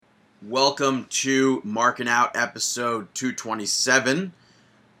Welcome to Markin Out episode 227.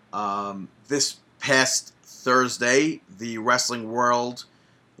 This past Thursday, the wrestling world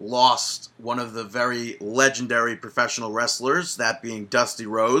lost one of the very legendary professional wrestlers, that being Dusty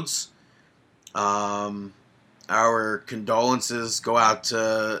Rhodes. Our condolences go out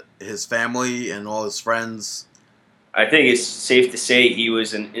to his family and all his friends. I think it's safe to say he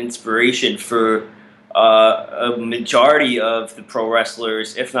was an inspiration for a majority of the pro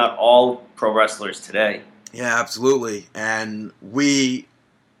wrestlers, if not all pro wrestlers today. Yeah, absolutely. And we,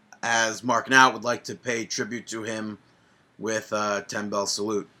 as Markin Out, would like to pay tribute to him with a 10-bell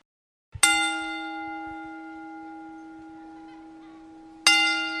salute.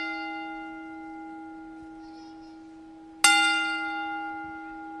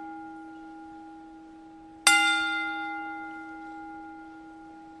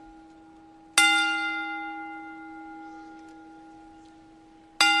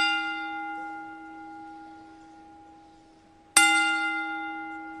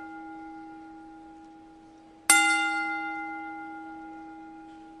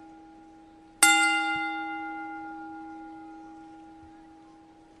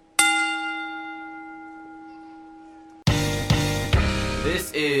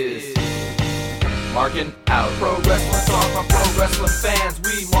 This is Markin Out. Pro wrestling talk by pro wrestling fans.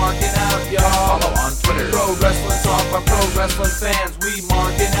 We marking out, y'all. Follow on Twitter. Pro wrestling talk by pro wrestling fans. We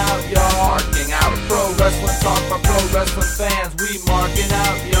marking out, y'all. Marking out. Pro wrestling talk by pro wrestling fans. We marking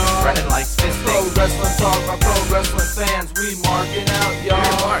out, y'all. Running like fisting. Pro wrestling talk by pro wrestling fans. We marking out, y'all.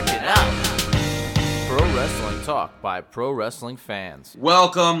 We're marking out. Pro wrestling talk by pro wrestling fans.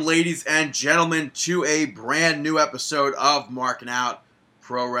 Welcome, ladies and gentlemen, to a brand new episode of Markin Out.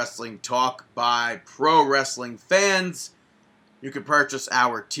 Pro Wrestling Talk by Pro Wrestling Fans. You can purchase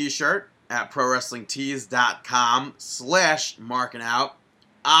our t-shirt at prowrestlingtees.com/markinout.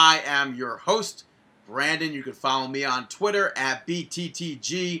 I am your host, Brandon. You can follow me on Twitter at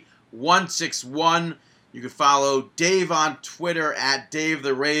BTTG161. You can follow Dave on Twitter at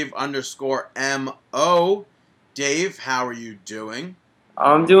DaveTheRave_MO. Dave, how are you doing?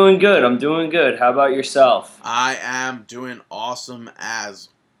 I'm doing good. How about yourself? I am doing awesome as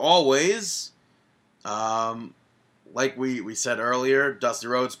always. Like we said earlier, Dusty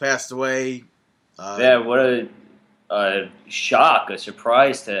Rhodes passed away. What a shock, a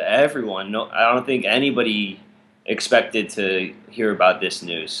surprise to everyone. No, I don't think anybody expected to hear about this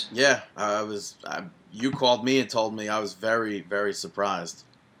news. Yeah, you called me and told me. I was very, very surprised.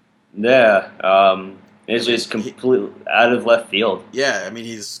 Yeah, it's just completely out of left field. Yeah, I mean,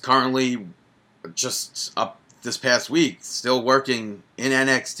 he's currently just up this past week, still working in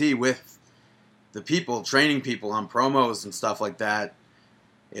NXT with the people, training people on promos and stuff like that.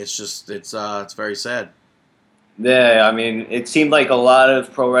 It's just, it's very sad. Yeah, I mean, it seemed like a lot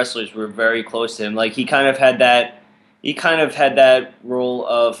of pro wrestlers were very close to him. Like he kind of had that role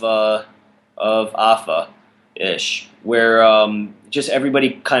of Alpha-ish, where just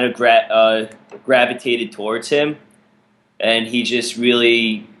everybody kind of gravitated towards him, and he just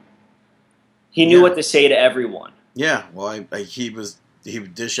really knew what to say to everyone. Yeah, well, he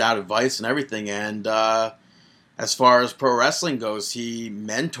would dish out advice and everything, and as far as pro wrestling goes, he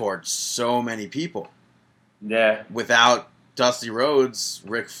mentored so many people. Yeah. Without Dusty Rhodes,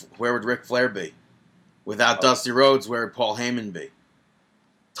 where would Ric Flair be? Without Dusty Rhodes, where would Paul Heyman be?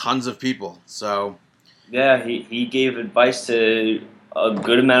 Tons of people. So. Yeah, he gave advice to a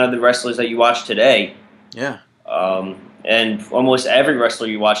good amount of the wrestlers that you watch today. Yeah. And almost every wrestler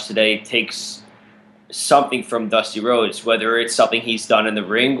you watch today takes something from Dusty Rhodes, whether it's something he's done in the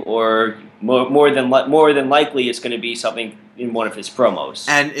ring or more than likely it's going to be something in one of his promos.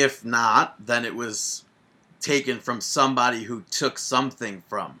 And if not, then it was taken from somebody who took something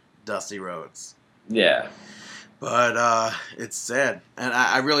from Dusty Rhodes. Yeah. But it's sad. And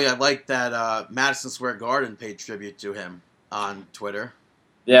I like that Madison Square Garden paid tribute to him on Twitter.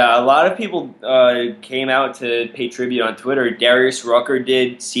 Yeah, a lot of people came out to pay tribute on Twitter. Darius Rucker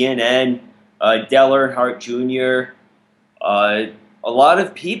did, CNN, Dale Earnhardt Jr., a lot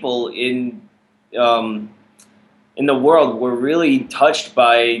of people in the world were really touched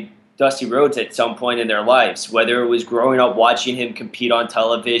by Dusty Rhodes at some point in their lives, whether it was growing up watching him compete on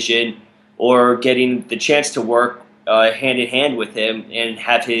television or getting the chance to work hand in hand with him and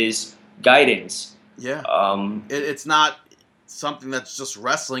have his guidance. Yeah. It's not something that's just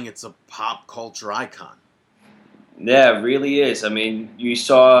wrestling, it's a pop culture icon. Yeah, it really is. I mean, you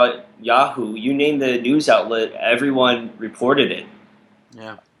saw Yahoo, you name the news outlet, everyone reported it.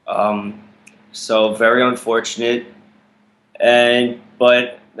 Yeah. So very unfortunate.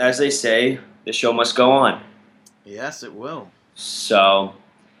 But as they say, the show must go on. Yes, it will. So,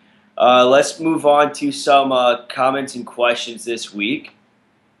 Let's move on to some comments and questions this week.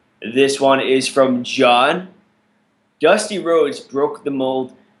 This one is from John. Dusty Rhodes broke the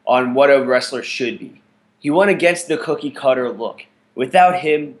mold on what a wrestler should be. He went against the cookie-cutter look. Without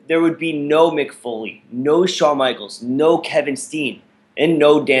him, there would be no Mick Foley, no Shawn Michaels, no Kevin Steen, and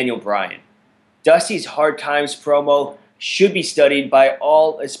no Daniel Bryan. Dusty's Hard Times promo should be studied by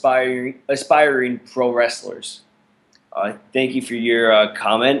all aspiring pro wrestlers. Thank you for your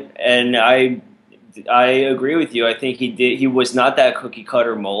comment, and I agree with you. I think he was not that cookie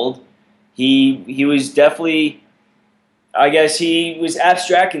cutter mold. He was definitely, I guess he was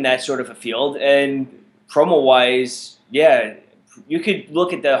abstract in that sort of a field, and promo wise, yeah, you could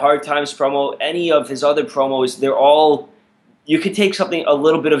look at the Hard Times promo, any of his other promos, they're all, you could take a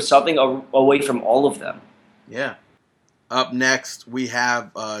little bit of something away from all of them. Yeah. Up next, we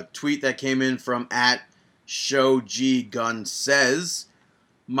have a tweet that came in from @ShowGGun says,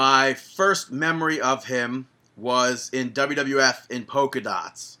 my first memory of him was in WWF in Polka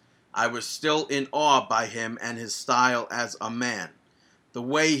Dots. I was still in awe by him and his style as a man. The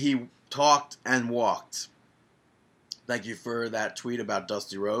way he talked and walked. Thank you for that tweet about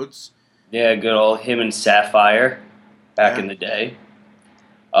Dusty Rhodes. Yeah, good old him and Sapphire back in the day.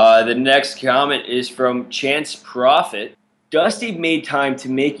 The next comment is from Chance Prophet. Dusty made time to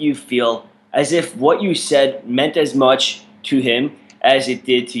make you feel as if what you said meant as much to him as it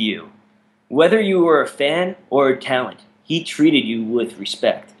did to you. Whether you were a fan or a talent, he treated you with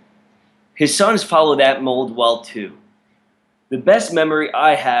respect. His sons follow that mold well too. The best memory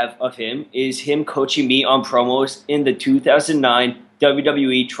I have of him is him coaching me on promos in the 2009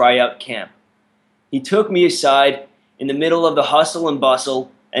 WWE tryout camp. He took me aside in the middle of the hustle and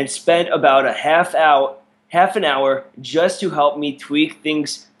bustle and spent about a half an hour just to help me tweak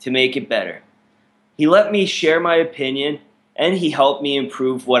things to make it better. He let me share my opinion and he helped me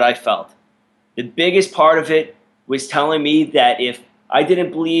improve what I felt. The biggest part of it was telling me that if I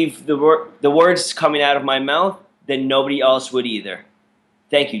didn't believe the words coming out of my mouth, then nobody else would either.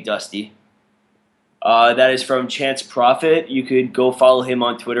 Thank you, Dusty. That is from Chance Prophet. You could go follow him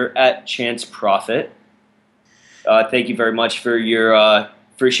on Twitter @ChanceProphet. Thank you very much for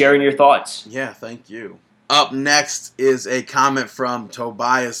sharing your thoughts. Yeah, thank you. Up next is a comment from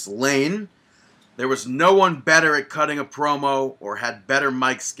Tobias Lane. There was no one better at cutting a promo or had better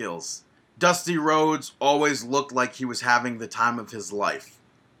mic skills. Dusty Rhodes always looked like he was having the time of his life,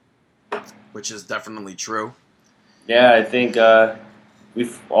 which is definitely true. Yeah, I think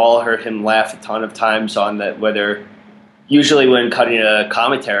we've all heard him laugh a ton of times on that, usually when cutting a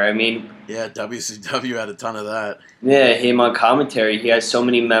commentary. I mean, yeah, WCW had a ton of that. Yeah, him on commentary. He has so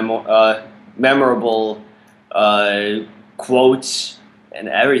many memorable quotes and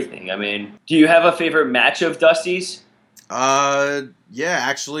everything. I mean, do you have a favorite match of Dusty's? Yeah,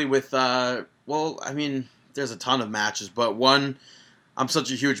 actually with, there's a ton of matches, but one, I'm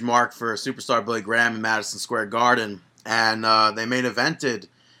such a huge mark for Superstar Billy Graham in Madison Square Garden, and they main evented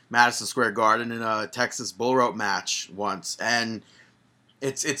Madison Square Garden in a Texas Bull Rope match once, and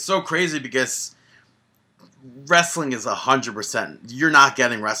it's so crazy because wrestling is 100%. You're not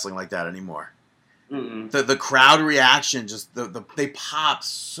getting wrestling like that anymore. Mm-mm. The crowd reaction, they pop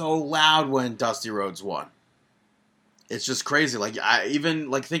so loud when Dusty Rhodes won. It's just crazy. Like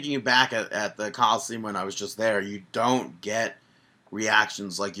thinking back at the Coliseum when I was just there, you don't get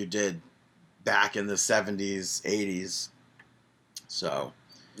reactions like you did back in the 70s, 80s. So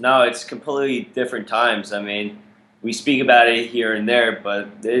no, it's completely different times. I mean, we speak about it here and there, but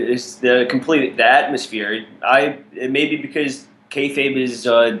it's the atmosphere. It may be because kayfabe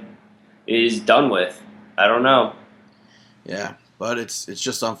is done with. I don't know. Yeah. But it's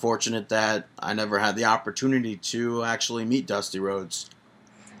just unfortunate that I never had the opportunity to actually meet Dusty Rhodes.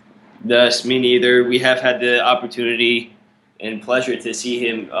 Yes, me neither. We have had the opportunity and pleasure to see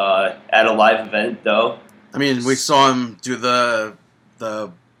him at a live event, though. I mean, we saw him do the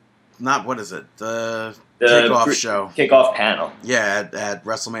kickoff show. Kickoff panel. Yeah, at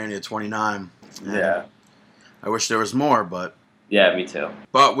WrestleMania 29. Yeah. I wish there was more, but... Yeah, me too.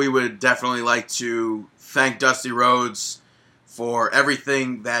 But we would definitely like to thank Dusty Rhodes for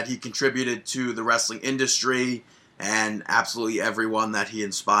everything that he contributed to the wrestling industry and absolutely everyone that he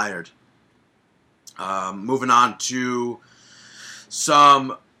inspired. Moving on to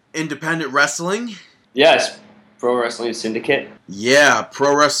some independent wrestling. Yes, Pro Wrestling Syndicate. Yeah,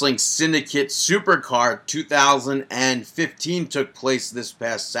 Pro Wrestling Syndicate Supercard 2015 took place this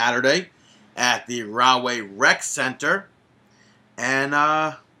past Saturday at the Rahway Rec Center. And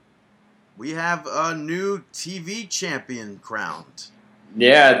we have a new TV champion crowned.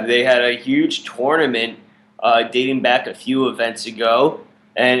 Yeah, they had a huge tournament dating back a few events ago.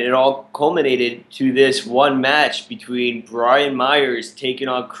 And it all culminated to this one match between Brian Myers taking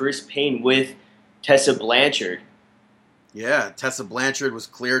on Chris Payne with Tessa Blanchard. Yeah, Tessa Blanchard was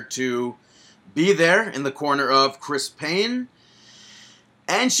cleared to be there in the corner of Chris Payne,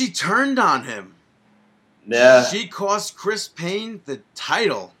 and she turned on him. Yeah. She cost Chris Payne the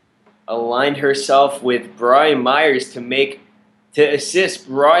title. Aligned herself with Brian Myers to assist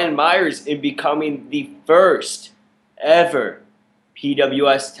Brian Myers in becoming the first ever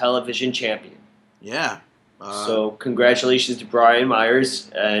PWS television champion. Yeah. So congratulations to Brian Myers,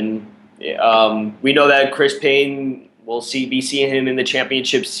 and we know that Chris Payne will be seeing him in the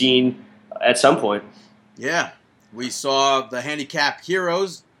championship scene at some point. Yeah, we saw the Handicap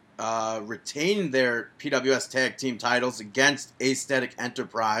Heroes retain their PWS Tag Team titles against Aesthetic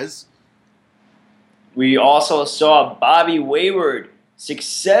Enterprise. We also saw Bobby Wayward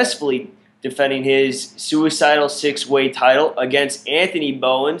successfully defending his Suicidal Six-Way title against Anthony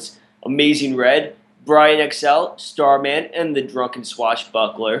Bowens, Amazing Red, Brian XL, Starman, and the Drunken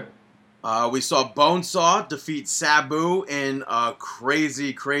Swashbuckler. We saw Bonesaw defeat Sabu in a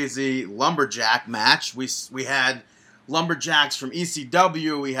crazy, crazy lumberjack match. We had lumberjacks from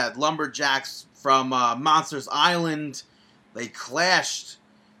ECW. We had lumberjacks from Monsters Island. They clashed.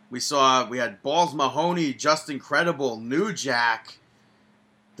 We had Balls Mahoney, Just Incredible, New Jack.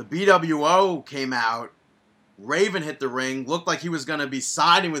 The BWO came out. Raven hit the ring. Looked like he was going to be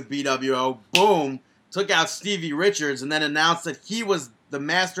siding with BWO. Boom. Took out Stevie Richards and then announced that he was the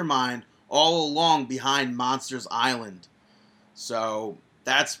mastermind all along behind Monsters Island. So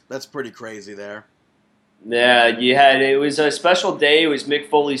that's pretty crazy there. Yeah, it was a special day. It was Mick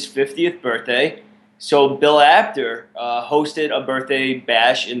Foley's 50th birthday. So Bill Apter hosted a birthday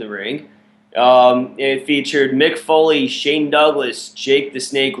bash in the ring. It featured Mick Foley, Shane Douglas, Jake the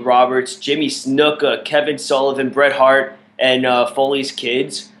Snake Roberts, Jimmy Snuka, Kevin Sullivan, Bret Hart, and Foley's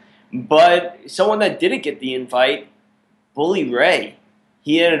kids. But someone that didn't get the invite, Bully Ray.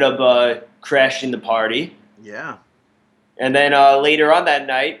 He ended up crashing the party. Yeah. And then later on that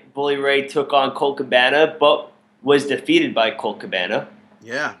night, Bully Ray took on Colt Cabana, but was defeated by Colt Cabana.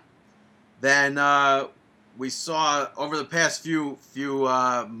 Yeah. Then we saw over the past few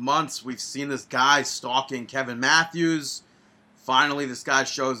months, we've seen this guy stalking Kevin Matthews. Finally, this guy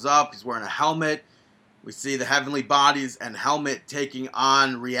shows up. He's wearing a helmet. We see the Heavenly Bodies and Helmet taking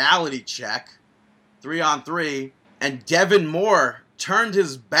on Reality Check, 3-on-3, and Devin Moore turned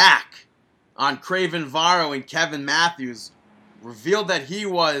his back on Craven Varro and Kevin Matthews, revealed that he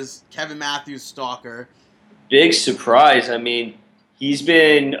was Kevin Matthews' stalker. Big surprise. I mean, he's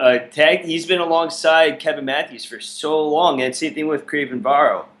been alongside Kevin Matthews for so long, and same thing with Craven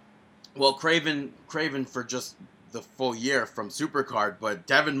Varro. Well, Craven for just the full year from Supercard, but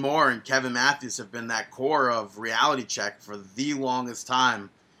Devin Moore and Kevin Matthews have been that core of Reality Check for the longest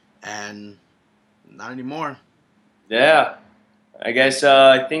time, and not anymore. Yeah. I guess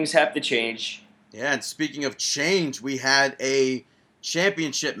things have to change. Yeah, and speaking of change, we had a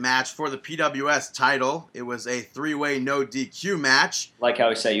championship match for the PWS title. It was a 3-way no DQ match. Like how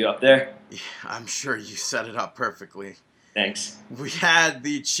I set you up there? Yeah, I'm sure you set it up perfectly. Thanks. We had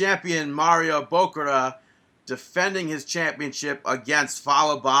the champion Mario Bokara defending his championship against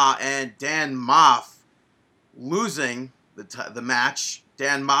Falaba and Dan Moff, losing the match.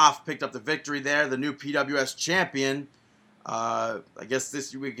 Dan Moff picked up the victory there, the new PWS champion. I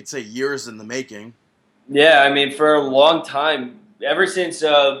guess we could say years in the making. Yeah, I mean, for a long time, ever since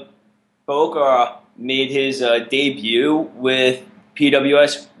Bokara made his debut with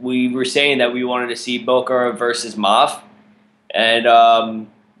PWS, we were saying that we wanted to see Bokara versus Moff, and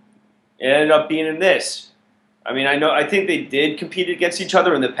it ended up being in this. I mean, I think they did compete against each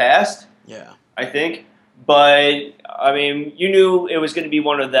other in the past. Yeah. I think. But, I mean, you knew it was going to be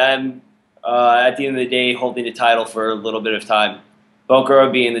one of them at the end of the day holding the title for a little bit of time.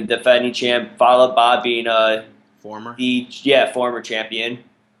 Bokara being the defending champ, followed by being former champion.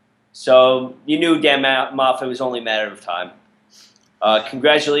 So you knew Dan Moff, it was only a matter of time.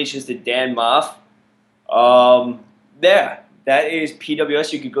 Congratulations to Dan Moff. That is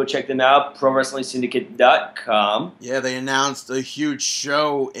PWS. You can go check them out, ProWrestlingSyndicate.com. Yeah, they announced a huge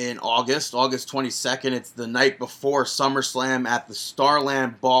show in August 22nd. It's the night before SummerSlam at the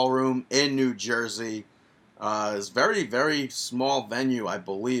Starland Ballroom in New Jersey. It's a very, very small venue, I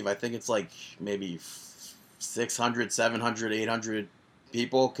believe. I think it's like maybe 600, 700, 800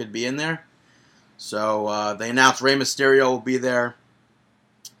 people could be in there. So they announced Rey Mysterio will be there.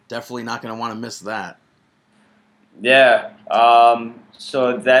 Definitely not going to want to miss that. Yeah,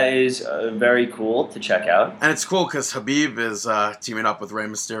 so that is very cool to check out. And it's cool because Habib is teaming up with Rey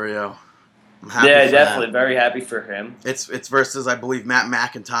Mysterio. I'm happy Yeah, for definitely. that. Very happy for him. It's versus, I believe, Matt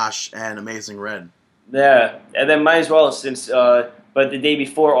McIntosh and Amazing Red. Yeah, and then might as well since, but the day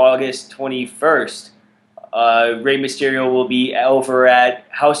before August 21st, Rey Mysterio will be over at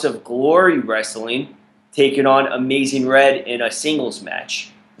House of Glory Wrestling, taking on Amazing Red in a singles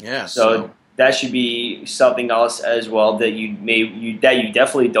match. Yeah, So that should be something else as well that you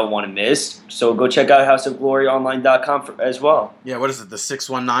definitely don't want to miss. So go check out houseofgloryonline.com as well. Yeah, what is it? The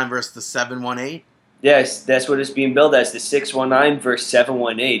 619 versus the 718? Yes, that's what it's being billed as, the 619 versus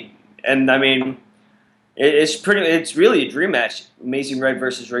 718. And I mean, it's really a dream match, Amazing Red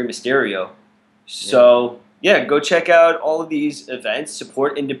versus Rey Mysterio. So yeah, go check out all of these events,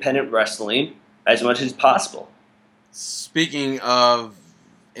 support independent wrestling as much as possible. Speaking of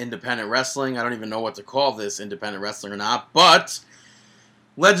independent wrestling, I don't even know what to call this, independent wrestling or not, but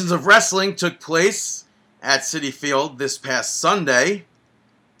Legends of Wrestling took place at Citi Field this past Sunday.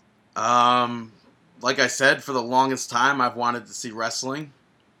 Like I said, for the longest time, I've wanted to see wrestling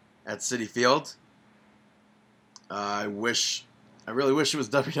at Citi Field. I really wish it was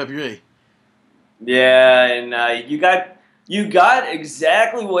WWE. Yeah, and you got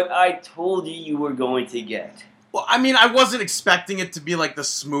exactly what I told you were going to get. Well, I mean, I wasn't expecting it to be like the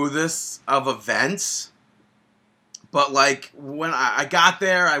smoothest of events, but like when I got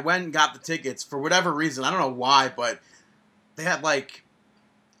there, I went and got the tickets for whatever reason. I don't know why, but they had like,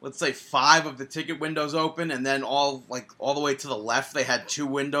 let's say 5 of the ticket windows open, and then all the way to the left, they had 2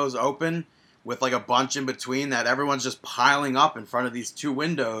 windows open with like a bunch in between that everyone's just piling up in front of these 2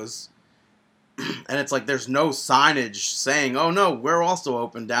 windows. And it's like there's no signage saying, oh no, we're also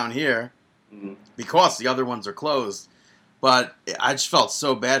open down here, because the other ones are closed. But I just felt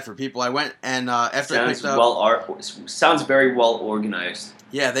so bad for people. I went and after I picked up... Sounds very well organized.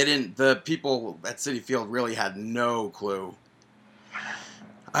 Yeah, the people at Citi Field really had no clue.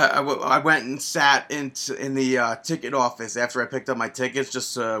 I went and sat in the ticket office after I picked up my tickets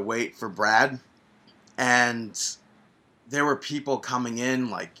just to wait for Brad. And there were people coming in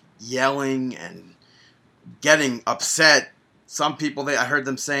like yelling and getting upset. Some people, I heard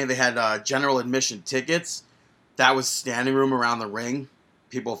them saying they had general admission tickets. That was standing room around the ring.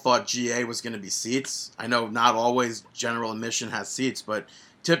 People thought GA was going to be seats. I know not always general admission has seats, but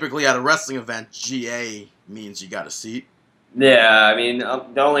typically at a wrestling event, GA means you got a seat. Yeah, I mean,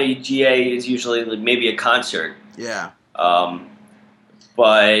 the only GA is usually like maybe a concert. Yeah.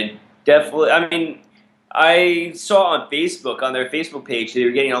 But definitely, I mean, I saw on Facebook, on their Facebook page, they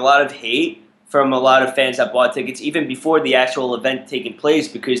were getting a lot of hate from a lot of fans that bought tickets even before the actual event taking place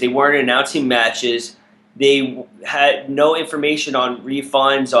because they weren't announcing matches. They had no information on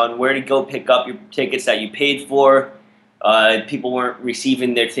refunds, on where to go pick up your tickets that you paid for. People weren't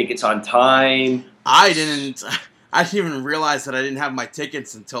receiving their tickets on time. I didn't even realize that I didn't have my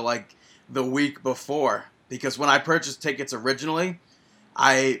tickets until like the week before. Because when I purchased tickets originally,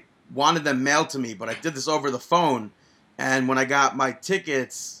 I wanted them mailed to me, but I did this over the phone. And when I got my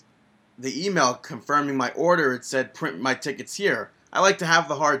tickets, the email confirming my order, it said, print my tickets here. I like to have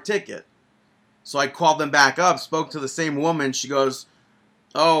the hard ticket. So I called them back up, spoke to the same woman. She goes,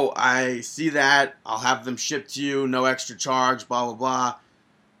 oh, I see that. I'll have them shipped to you. No extra charge, blah, blah, blah.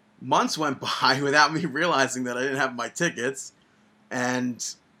 Months went by without me realizing that I didn't have my tickets. And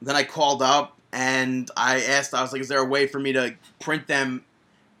then I called up and I asked, I was like, is there a way for me to print them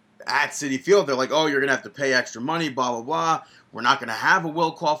at Citi Field? They're like, oh, you're going to have to pay extra money, blah, blah, blah. We're not going to have a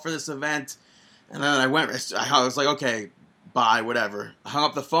will call for this event. And then I was like, okay, bye, whatever. I hung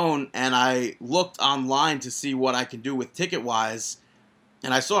up the phone and I looked online to see what I can do with TicketWise.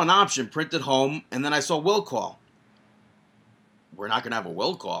 And I saw an option, print at home, and then I saw will call. We're not going to have a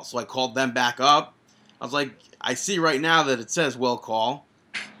will call. So I called them back up. I was like, I see right now that it says will call.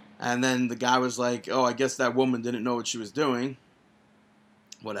 And then the guy was like, oh, I guess that woman didn't know what she was doing.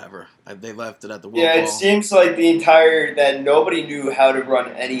 Whatever. They left it at the will call. Yeah, it seems like that nobody knew how to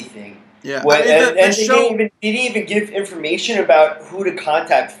run anything. Yeah. They didn't even give information about who to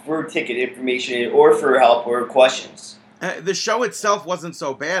contact for ticket information or for help or questions. The show itself wasn't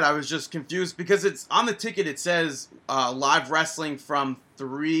so bad. I was just confused because it's on the ticket. It says live wrestling from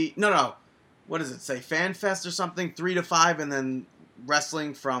 3. No. What does it say? Fan Fest or something? 3 to 5, and then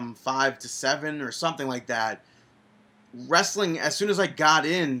wrestling from 5 to 7 or something like that. Wrestling. As soon as I got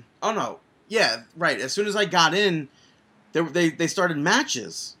in. Oh no. Yeah. Right. As soon as I got in, they started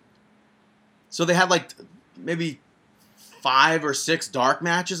matches. So they had like maybe 5 or 6 dark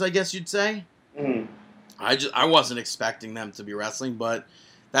matches, I guess you'd say. Mm. I wasn't expecting them to be wrestling, but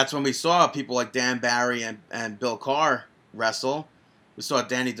that's when we saw people like Dan Barry and Bill Carr wrestle. We saw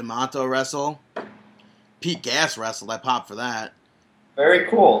Danny DeMonto wrestle. Pete Gas wrestled. I popped for that. Very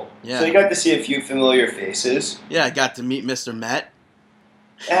cool. Yeah. So you got to see a few familiar faces. Yeah, I got to meet Mr. Met.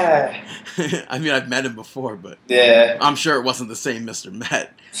 Ah. I mean, I've met him before, but Yeah. I'm sure it wasn't the same Mr.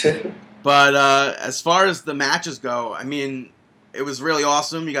 Met. But as far as the matches go, I mean, it was really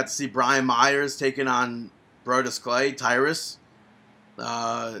awesome. You got to see Brian Myers taking on Brodus Clay, Tyrus.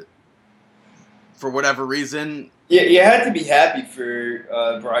 For whatever reason. Yeah, you had to be happy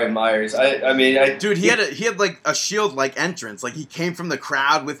for Brian Myers. Dude, he had like a Shield-like entrance. Like he came from the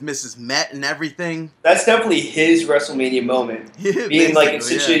crowd with Mrs. Met and everything. That's definitely his WrestleMania moment. Being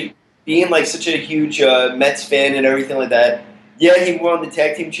such a huge Mets fan and everything like that. Yeah, he won the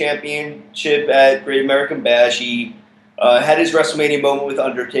Tag Team Championship at Great American Bash. He had his WrestleMania moment with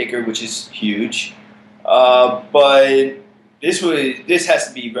Undertaker, which is huge. But this has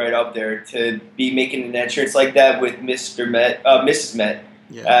to be right up there to be making an entrance like that with Mrs. Met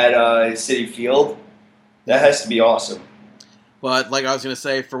at Citi Field. That has to be awesome. But like I was going to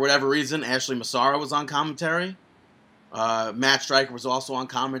say, for whatever reason, Ashley Massaro was on commentary. Matt Stryker was also on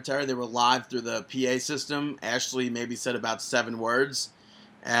commentary. They were live through the PA system. Ashley maybe said about 7 words.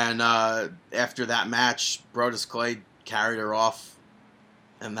 And after that match, Brodus Clay carried her off.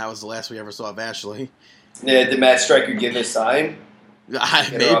 And that was the last we ever saw of Ashley. Yeah, did Matt Stryker give a sign?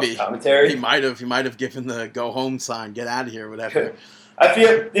 Maybe. Commentary? He might have given the go home sign, get out of here, whatever.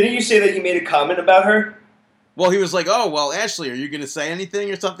 Didn't you say that you made a comment about her? Well, he was like, "Oh, well, Ashley, are you going to say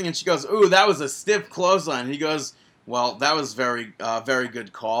anything or something?" And she goes, "Ooh, that was a stiff clothesline." And he goes, "Well, that was very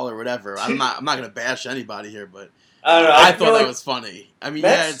good call or whatever." I'm not going to bash anybody here, but I don't know. I thought that was funny. I mean,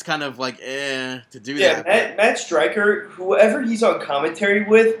 it's kind of like to do that. Yeah, Matt Stryker, whoever he's on commentary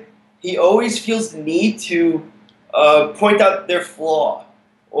with, he always feels the need to point out their flaw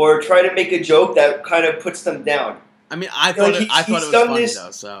or try to make a joke that kind of puts them down. I mean, I thought it was funny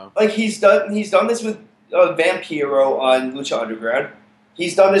though. So like he's done this with Vampiro on Lucha Underground.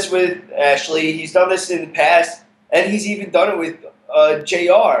 He's done this with Ashley. He's done this in the past, and he's even done it with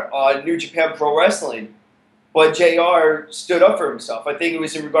JR on New Japan Pro Wrestling. But JR stood up for himself. I think it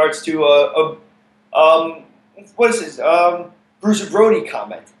was in regards to Bruiser Brody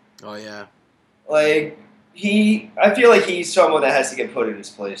comment. Oh yeah. Like I feel like he's someone that has to get put in his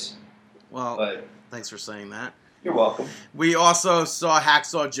place. Well, thanks for saying that. You're welcome. We also saw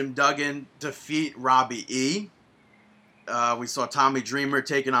Hacksaw Jim Duggan defeat Robbie E. We saw Tommy Dreamer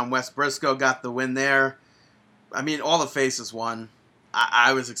taking on Wes Briscoe, got the win there. I mean, all the faces won.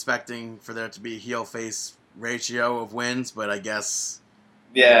 I was expecting for there to be a heel-face ratio of wins, but I guess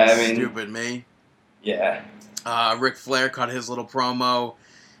stupid me. Yeah. Ric Flair cut his little promo.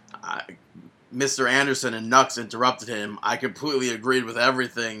 Mr. Anderson and Nux interrupted him. I completely agreed with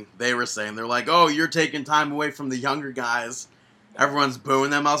everything they were saying. They're like, "Oh, you're taking time away from the younger guys." Everyone's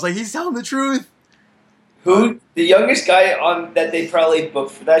booing them. I was like, he's telling the truth. Who? The youngest guy that they probably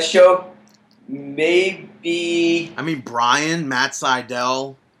booked for that show? Maybe... I mean, Brian, Matt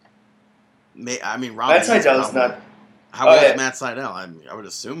Sydal. Robbie Matt Seidel's not... How old is Matt Sydal? I would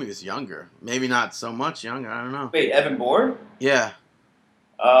assume he was younger. Maybe not so much younger. I don't know. Wait, Evan Bourne? Yeah.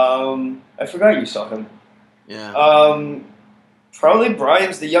 I forgot you saw him. Yeah. Probably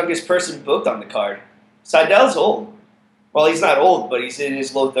Brian's the youngest person booked on the card. Seidel's old. Well, he's not old, but he's in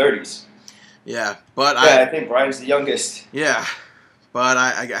his low 30s. Yeah, but I think Brian's the youngest. Yeah, but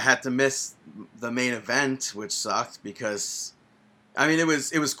I had to miss the main event, which sucked because, I mean, it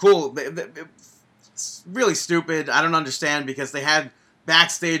was cool. It's really stupid. I don't understand because they had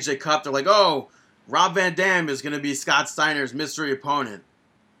backstage, they cut, they're like, "Oh, Rob Van Dam is going to be Scott Steiner's mystery opponent."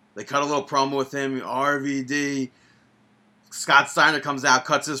 They cut a little promo with him, RVD. Scott Steiner comes out,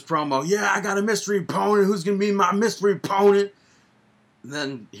 cuts his promo. "Yeah, I got a mystery opponent. Who's going to be my mystery opponent?" And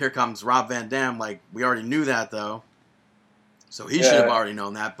then here comes Rob Van Dam. Like, we already knew that, though. So he should have already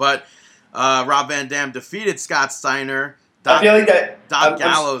known that. But Rob Van Dam defeated Scott Steiner. I feel like that... Doc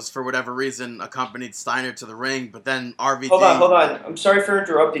Gallows, for whatever reason, accompanied Steiner to the ring. But then RVD... Hold on. I'm sorry for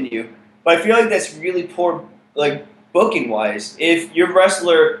interrupting you. But I feel like that's really poor, like, booking-wise. If your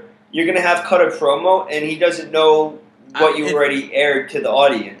wrestler, you're going to have cut a promo, and he doesn't know what you already aired to the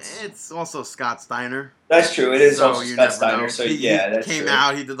audience. It's also Scott Steiner. That's true. It is also Scott Steiner. So, he that's came true.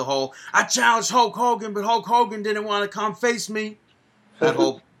 out, he did the whole, "I challenged Hulk Hogan, but Hulk Hogan didn't want to come face me." That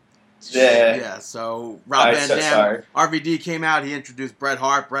whole... Yeah, so Rob Van Dam, RVD came out, he introduced Bret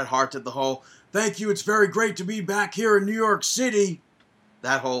Hart. Bret Hart did the whole, "Thank you, it's very great to be back here in New York City."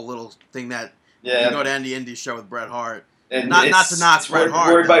 That whole little thing that you go to any indie show with Bret Hart. And not to knock Bret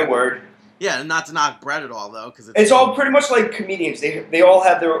Hart. Word by word. Yeah, not to knock Bret at all, though. Cause it's all pretty much like comedians. They all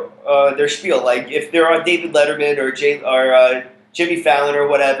have their spiel. Like, if they're on David Letterman or Jimmy Fallon or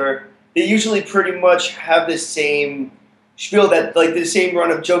whatever, they usually pretty much have the same spiel that like the same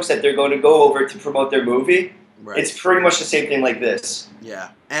run of jokes that they're going to go over to promote their movie. Right. It's pretty much the same thing like this.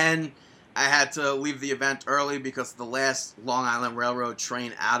 Yeah, and I had to leave the event early because the last Long Island Railroad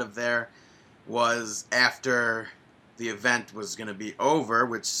train out of there was after the event was going to be over,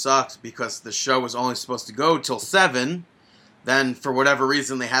 which sucks because the show was only supposed to go till 7. Then, for whatever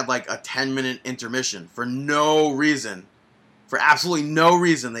reason, they had like a 10-minute intermission. For no reason. For absolutely no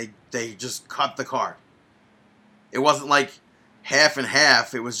reason, they just cut the card. It wasn't like half and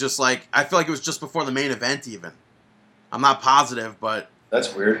half. It was just like, I feel like it was just before the main event even. I'm not positive, but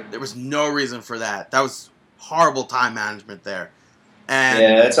that's weird. There was no reason for that. That was horrible time management there. And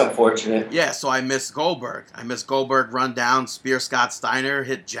yeah, that's unfortunate. Yeah, so I missed Goldberg. I missed Goldberg run down, spear Scott Steiner,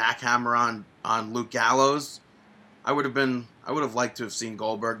 hit jackhammer on Luke Gallows. I would have liked to have seen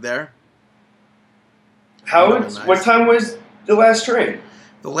Goldberg there. Nice. What time was the last train?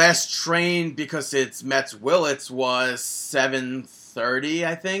 The last train, because it's Mets Willits, was 7:30,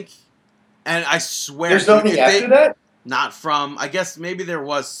 I think. And I swear... There's nothing after that? Not from... I guess maybe there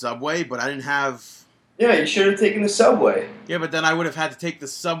was Subway, but I didn't have... Yeah, you should have taken the subway. Yeah, but then I would have had to take the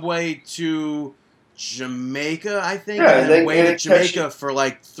subway to Jamaica, I think, yeah, and then wait at Jamaica for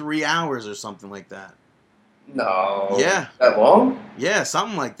like 3 hours or something like that. No. Yeah. That long? Yeah,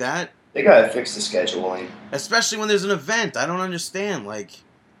 something like that. They gotta fix the scheduling. Especially when there's an event. I don't understand. Like,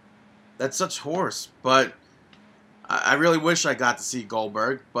 that's such horse. But I really wish I got to see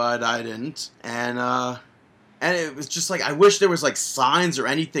Goldberg, but I didn't. And it was just like, I wish there was like signs or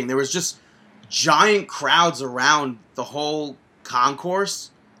anything. There was just giant crowds around the whole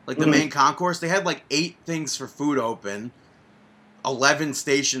concourse, like the main concourse. They had like 8 things for food open, 11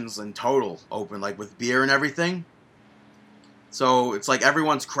 stations in total open, like with beer and everything. So it's like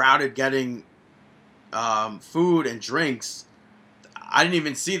everyone's crowded getting food and drinks. I didn't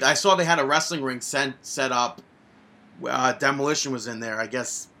even see that. I saw they had a wrestling ring set up. Demolition was in there. I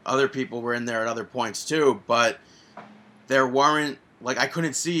guess other people were in there at other points too, but there weren't, like, I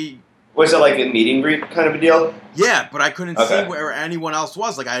couldn't see. Was it like a meet and greet kind of a deal? Yeah, but I couldn't see where anyone else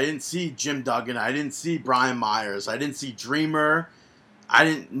was. Like, I didn't see Jim Duggan. I didn't see Brian Myers. I didn't see Dreamer. I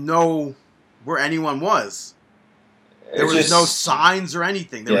didn't know where anyone was. There was no signs or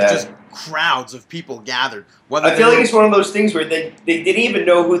anything. There was just crowds of people gathered. I feel like it's one of those things where they didn't even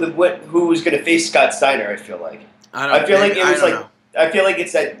know who was going to face Scott Steiner. I feel like. I feel like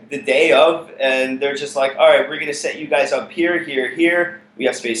it's at the day of, and they're just like, all right, we're going to set you guys up here, here, here. We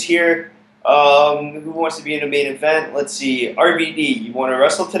have space here. Who wants to be in the main event? Let's see. RVD, you want to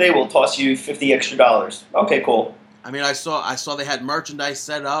wrestle today? We'll toss you $50 extra. Okay, cool. I mean, I saw they had merchandise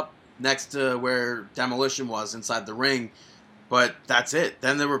set up next to where Demolition was inside the ring, but that's it.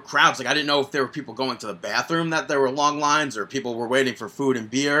 Then there were crowds. Like, I didn't know if there were people going to the bathroom, that there were long lines, or people were waiting for food and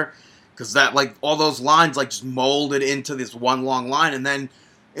beer, because that, like, all those lines like just molded into this one long line. And then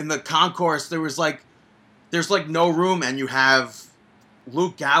in the concourse there's no room, and you have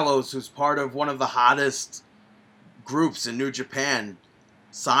Luke Gallows, who's part of one of the hottest groups in New Japan,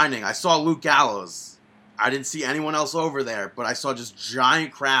 signing. I saw Luke Gallows. I didn't see anyone else over there, but I saw just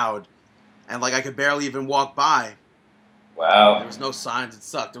giant crowd, and like I could barely even walk by. Wow. There was no signs. It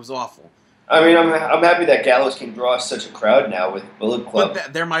sucked. It was awful. I mean, I'm happy that Gallows can draw such a crowd now with Bullet Club.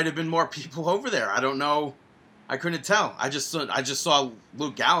 But there might have been more people over there. I don't know. I couldn't tell. I just saw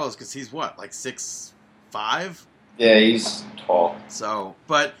Luke Gallows because he's what, like 6'5"? Yeah, he's tall. So,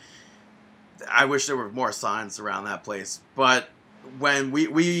 but I wish there were more signs around that place. But when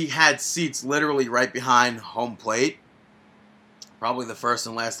we had seats literally right behind home plate, probably the first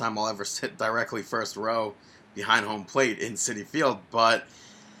and last time I'll ever sit directly first row behind home plate in Citi Field, but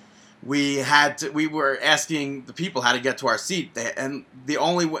we were asking the people how to get to our seat, they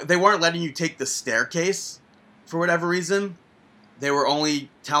weren't letting you take the staircase for whatever reason. They were only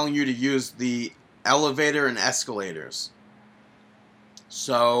telling you to use the elevator and escalators.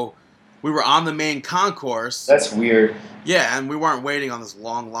 So we were on the main concourse. That's weird. Yeah, and we weren't waiting on this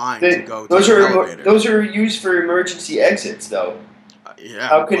long line to go to the elevator. Those are used for emergency exits, though. Yeah.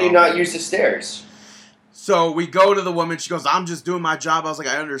 How can you not use the stairs? So we go to the woman. She goes, I'm just doing my job. I was like,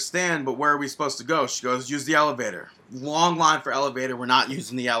 I understand, but where are we supposed to go? She goes, use the elevator. Long line for elevator. We're not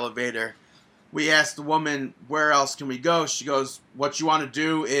using the elevator. We asked the woman, where else can we go? She goes, what you want to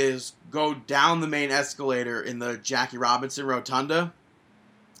do is go down the main escalator in the Jackie Robinson Rotunda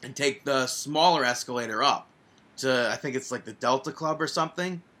and take the smaller escalator up to, I think it's like the Delta Club or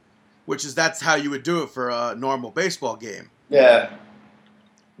something, that's how you would do it for a normal baseball game. Yeah.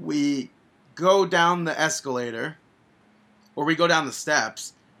 We go down the escalator, or we go down the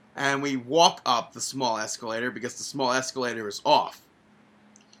steps, and we walk up the small escalator because the small escalator is off.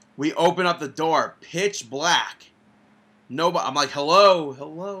 We open up the door, pitch black, Nobody. I'm like, hello,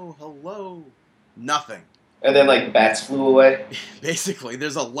 hello, hello. Nothing. And then, like, bats flew away. Basically,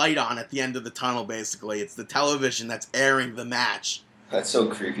 there's a light on at the end of the tunnel, basically. It's the television that's airing the match. That's so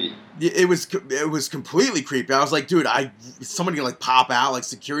creepy. It was completely creepy. I was like, dude, somebody can, like, pop out, like,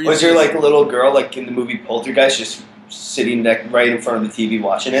 security. Was there, like, a little girl, like, in the movie Poltergeist, just sitting right in front of the TV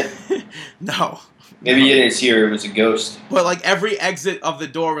watching it? No. Maybe you didn't see her, it was a ghost. But, like, every exit of the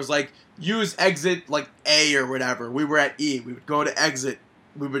door was, like, use exit, like, A or whatever. We were at E. We would go to exit.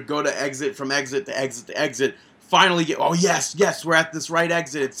 We would go to exit from exit to exit to exit. Finally oh, yes, we're at this right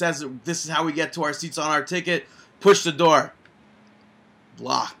exit. It says this is how we get to our seats on our ticket. Push the door.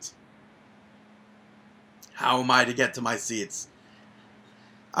 Blocked. How am I to get to my seats?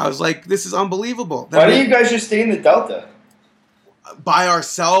 I was like, this is unbelievable. Why don't you guys just stay in the Delta? By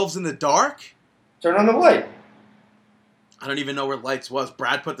ourselves in the dark? Turn on the light. I don't even know where lights was.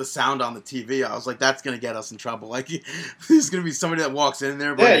 Brad put the sound on the TV. I was like, that's going to get us in trouble. Like, there's going to be somebody that walks in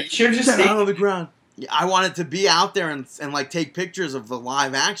there. Yeah, you should have just stayed on the ground. I wanted to be out there and like take pictures of the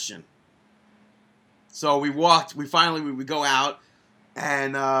live action. So we walked. We go out,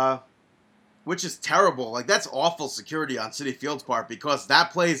 and which is terrible. Like, that's awful security on Citi Field's part, because that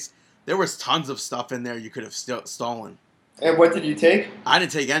place, there was tons of stuff in there you could have stolen. And what did you take? I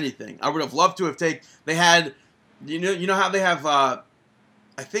didn't take anything. I would have loved to have taken. They had. You know how they have, I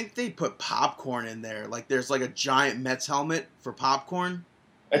think they put popcorn in there. Like, there's like a giant Mets helmet for popcorn.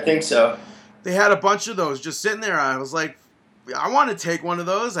 I think so. They had a bunch of those just sitting there. I was like, I want to take one of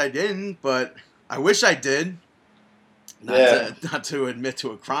those. I didn't, but I wish I did. Not to admit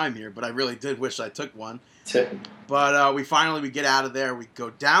to a crime here, but I really did wish I took one. But we get out of there. We go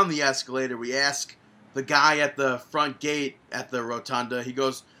down the escalator. We ask the guy at the front gate at the rotunda. He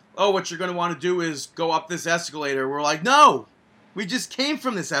goes, oh, what you're going to want to do is go up this escalator. We're like, no, we just came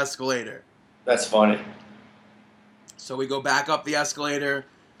from this escalator. That's funny. So we go back up the escalator.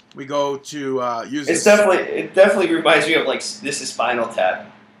 We go to use it definitely reminds me of, like, This Is Spinal Tap.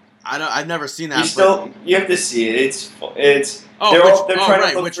 I've never seen that. You have to see it. It's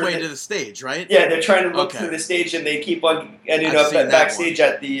which way to the stage, right? Yeah, they're trying to look through the stage, and they keep on ending up at backstage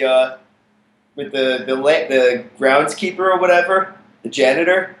at the with the groundskeeper or whatever, the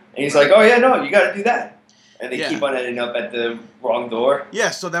janitor. And he's like, oh, yeah, no, you got to do that. And they keep on ending up at the wrong door. Yeah,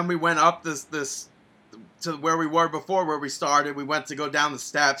 so then we went up this to where we were before, where we started. We went to go down the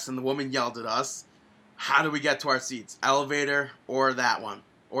steps, and the woman yelled at us. How do we get to our seats? Elevator or that one?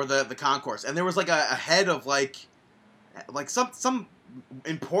 Or the concourse? And there was like a head of like some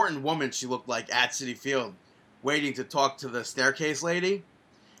important woman, she looked like, at Citi Field, waiting to talk to the staircase lady.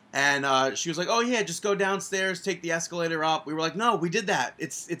 And she was like, oh, yeah, just go downstairs, take the escalator up. We were like, no, we did that.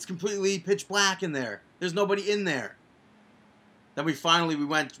 It's completely pitch black in there. There's nobody in there. Then we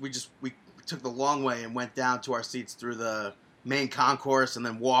took the long way and went down to our seats through the main concourse and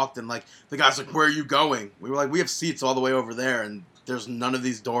then walked. And, like, the guy's like, where are you going? We were like, we have seats all the way over there, and there's none of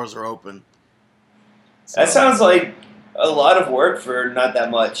these doors are open. So, that sounds like a lot of work for not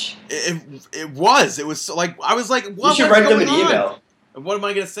that much. It was. It was like, I was like, what? You should write them an email. What am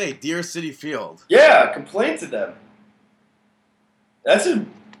I going to say? Dear Citi Field. Yeah, complain to them. That's a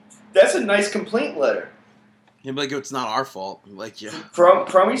nice complaint letter. You'd be like, it's not our fault. Like, yeah.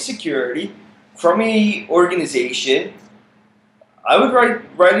 Crummy security, crummy organization. I would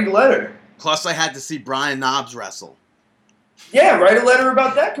write a letter. Plus, I had to see Brian Knobbs wrestle. Yeah, write a letter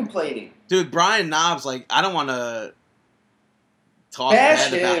about that complaining. Dude, Brian Knobbs, like, I don't want to talk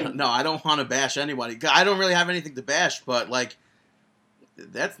bash bad him. about. No, I don't want to bash anybody. I don't really have anything to bash, but, like,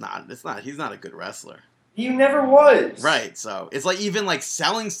 he's not a good wrestler. He never was. Right, so it's like, even like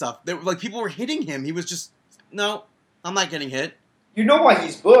selling stuff, like, people were hitting him. He was just, no, I'm not getting hit. You know why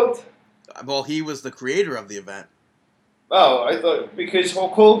he's booked? Well, he was the creator of the event. Oh, I thought because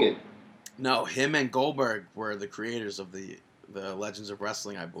Hulk Hogan. No, him and Goldberg were the creators of the Legends of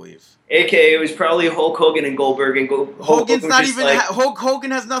Wrestling, I believe. AKA, it was probably Hulk Hogan and Goldberg, and Hogan's not even. Hulk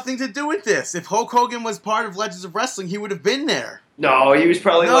Hogan has nothing to do with this. If Hulk Hogan was part of Legends of Wrestling, he would have been there. No, he was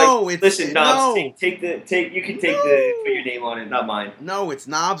probably listen, Knobs, you can put your name on it, not mine. No, it's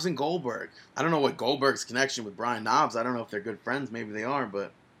Knobs and Goldberg. I don't know what Goldberg's connection with Brian Knobs. I don't know if they're good friends. Maybe they are,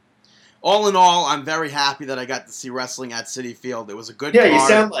 but all in all, I'm very happy that I got to see wrestling at Citi Field. It was a good card. Yeah, you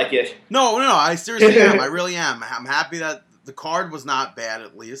sound like it. No, I seriously am. I really am. I'm happy that the card was not bad,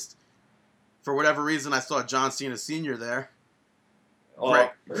 at least. For whatever reason, I saw John Cena Sr. there.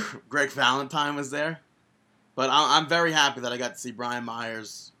 Greg Valentine was there. But I'm very happy that I got to see Brian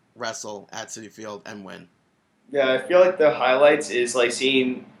Myers wrestle at Citi Field and win. Yeah, I feel like the highlights is like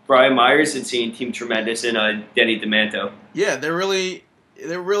seeing Brian Myers and seeing Team Tremendous and Denny DeManto. Yeah, they're really...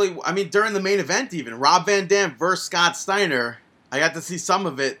 they're really. I mean, during the main event, even Rob Van Dam versus Scott Steiner, I got to see some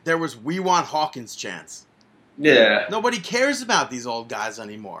of it. There was "We Want Hawkins" chants. Yeah. Nobody cares about these old guys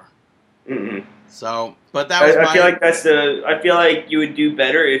anymore. Mm-hmm. So, but that was I feel like I feel like you would do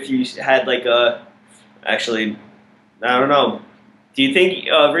better if you had like a. Actually, I don't know. Do you think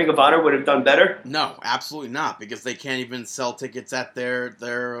Ring of Honor would have done better? No, absolutely not, because they can't even sell tickets at their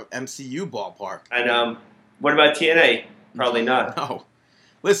MCU ballpark. And what about TNA? Probably not. No.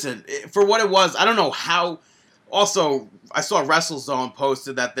 Listen, for what it was, I don't know how. Also, I saw WrestleZone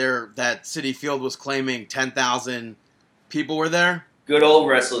posted that that Citi Field was claiming 10,000 people were there. Good old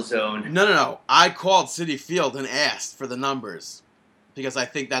WrestleZone. No. I called Citi Field and asked for the numbers because I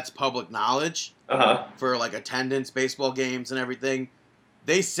think that's public knowledge for like attendance, baseball games, and everything.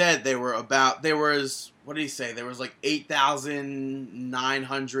 They said there was what did he say? There was like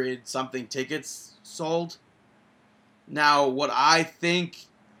 8,900 something tickets sold. Now, what I think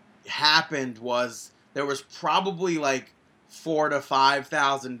happened was there was probably like 4,000 to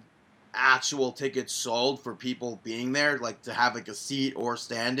 5,000 actual tickets sold for people being there, like to have like a seat or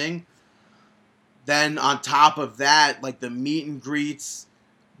standing. Then on top of that, like the meet and greets,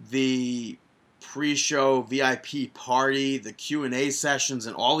 the pre-show VIP party, the Q&A sessions,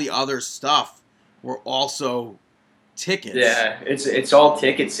 and all the other stuff were also tickets. Yeah, it's all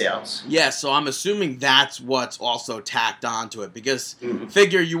ticket sales. Yeah, so I'm assuming that's what's also tacked onto it, because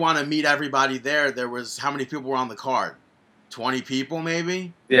figure you want to meet everybody there. There was, how many people were on the card? 20 people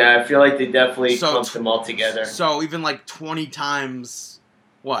maybe? Yeah, I feel like they definitely clumped them all together. So even like 20 times,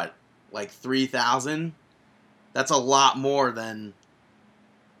 what, like 3,000? That's a lot more than...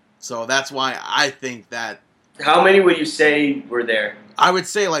 So that's why I think that... How many would you say were there? I would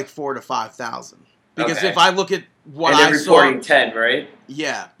say like 4,000 to 5,000. Because Okay. if I look at what and I saw... reporting 10, right?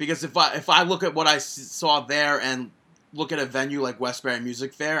 Yeah, because if I look at what I saw there and look at a venue like Westbury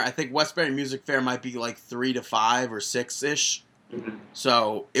Music Fair, I think Westbury Music Fair might be like 3 to 5 or 6-ish. Mm-hmm.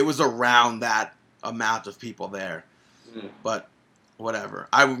 So it was around that amount of people there. Mm-hmm. But whatever.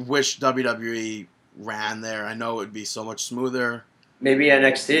 I wish WWE ran there. I know it would be so much smoother. Maybe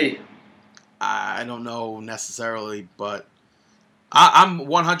NXT. I don't know necessarily, but I'm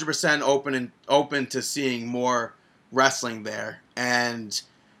 100% open to seeing more wrestling there. And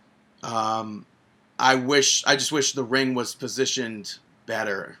I just wish the ring was positioned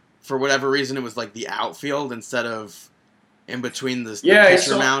better. For whatever reason, it was like the outfield instead of in between the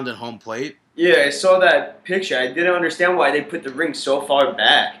pitcher mound and home plate. Yeah, I saw that picture. I didn't understand why they put the ring so far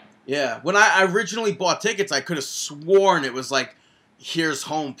back. Yeah, when I originally bought tickets, I could have sworn it was like, here's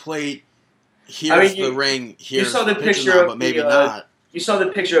home plate, here's the ring, here's the picture mound, but maybe not. You saw the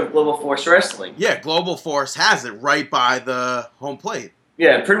picture of Global Force Wrestling. Yeah, Global Force has it right by the home plate.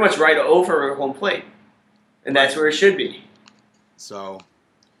 Yeah, pretty much right over home plate. And that's where it should be. So,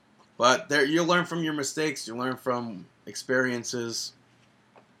 but there, you learn from your mistakes. You learn from experiences.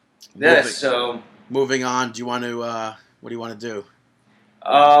 Yeah, so... Moving on, do you want to, what do you want to do?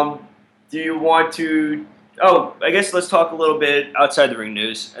 Do you want to... Oh, I guess let's talk a little bit outside the ring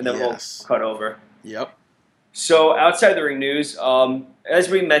news, and then we'll cut over. Yep. So, outside the ring news, as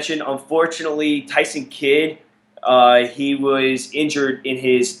we mentioned, unfortunately, Tyson Kidd, he was injured in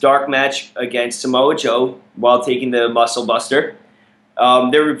his dark match against Samoa Joe while taking the Muscle Buster.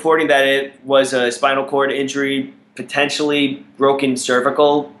 They're reporting that it was a spinal cord injury, potentially broken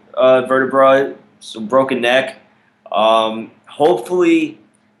cervical vertebra, so broken neck. Hopefully,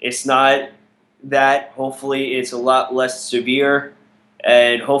 it's not that. Hopefully, it's a lot less severe.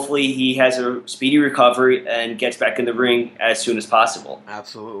 And hopefully he has a speedy recovery and gets back in the ring as soon as possible.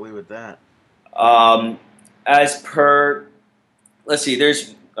 Absolutely with that. As per, let's see,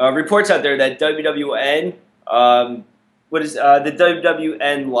 there's reports out there that WWN, the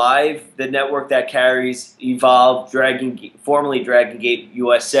WWN Live, the network that carries Evolve, formerly Dragon Gate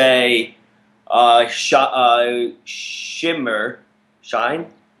USA, Shimmer, Shine?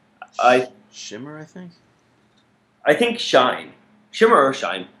 Shimmer, I think? I think Shine. Shimmer or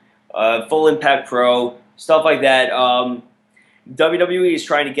Shine, Full Impact Pro, stuff like that. WWE is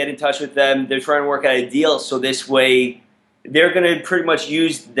trying to get in touch with them. They're trying to work out a deal so this way they're going to pretty much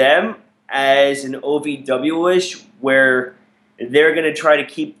use them as an OVW-ish where they're going to try to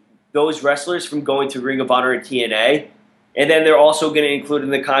keep those wrestlers from going to Ring of Honor and TNA. And then they're also going to include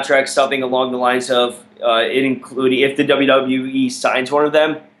in the contract something along the lines of including if the WWE signs one of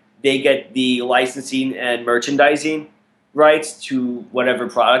them, they get the licensing and merchandising rights to whatever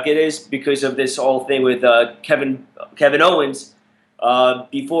product it is because of this whole thing with Kevin Owens.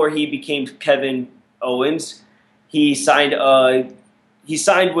 Before he became Kevin Owens, he signed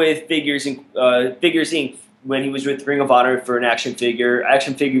with Figures Inc. when he was with Ring of Honor for an action figure.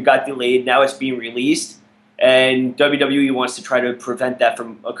 Action figure got delayed. Now it's being released, and WWE wants to try to prevent that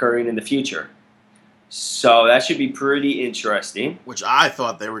from occurring in the future. So that should be pretty interesting. Which I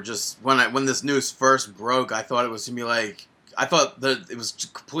thought they were just when this news first broke, I thought it was gonna be like I thought that it was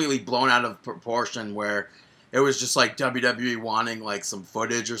completely blown out of proportion, where it was just like WWE wanting like some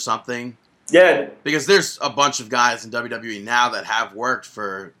footage or something. Yeah, because there's a bunch of guys in WWE now that have worked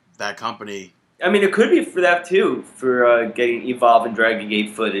for that company. I mean, it could be for that too, for getting Evolve and Dragon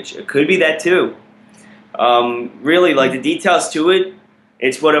Gate footage. It could be that too. Really, like the details to it,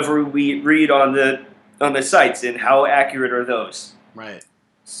 it's whatever we read on the sites, and how accurate are those. Right.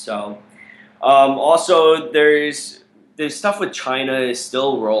 So, also there's stuff with China is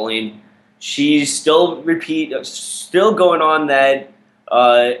still rolling. She's still going on that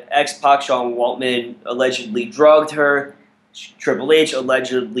X-Pac Sean Waltman allegedly drugged her. Triple H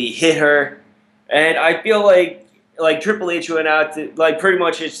allegedly hit her. And I feel like Triple H went out to, like, pretty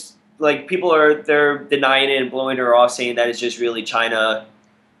much it's like people they're denying it and blowing her off, saying that it's just really China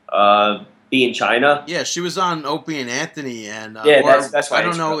being China. Yeah, she was on Opie and Anthony, and that's why I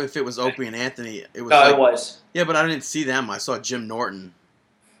don't know if it was Opie and Anthony. It was. It was. Yeah, but I didn't see them. I saw Jim Norton.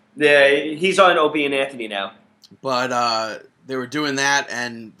 Yeah, he's on Opie and Anthony now. But they were doing that,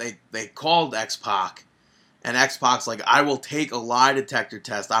 and they called X-Pac. And X-Pac's like, I will take a lie detector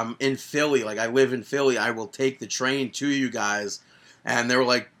test. I'm in Philly. Like, I live in Philly. I will take the train to you guys. And they were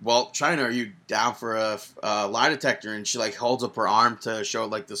like, well, China, are you down for a lie detector? And she, like, holds up her arm to show,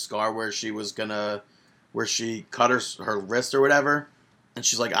 like, the scar where she cut her wrist or whatever. And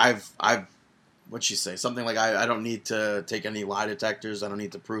she's like, what'd she say? Something like, I don't need to take any lie detectors. I don't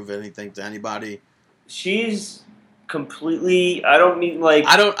need to prove anything to anybody. She's completely, I don't mean, like,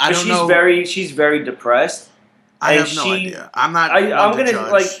 I don't know. She's very depressed. I have no idea. I'm not. I'm gonna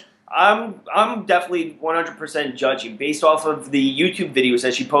judge. like. I'm definitely 100% judging based off of the YouTube videos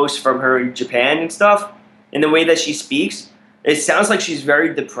that she posts from her in Japan and stuff, and the way that she speaks. It sounds like she's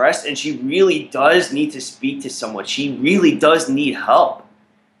very depressed, and she really does need to speak to someone. She really does need help.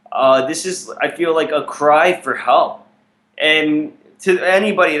 This is, I feel like, a cry for help. And to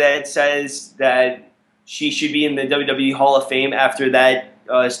anybody that says that she should be in the WWE Hall of Fame after that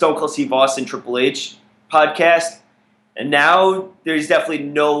Stone Cold Steve Austin Triple H podcast, and now there's definitely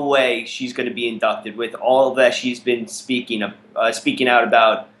no way she's going to be inducted with all that she's been speaking out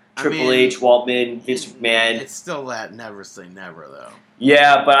about Triple H, Waltman, Vince McMahon. It's still that never say never, though.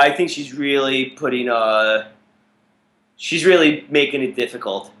 Yeah, but I think she's really she's really making it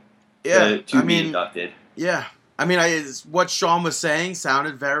difficult to be inducted. Yeah. I mean, what Sean was saying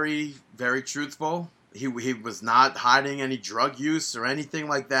sounded very, very truthful. He was not hiding any drug use or anything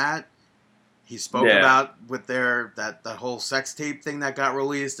like that. He spoke about with that whole sex tape thing that got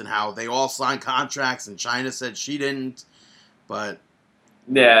released and how they all signed contracts and China said she didn't. But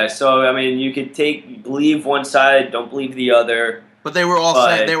yeah, so I mean, you could believe one side, don't believe the other. But they were all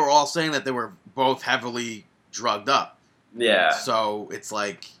saying that they were both heavily drugged up. Yeah. So it's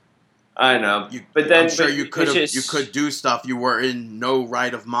like, I know, I'm sure you could do stuff. You were in no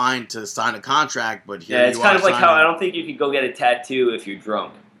right of mind to sign a contract, but here it's kind of like how I don't think you could go get a tattoo if you're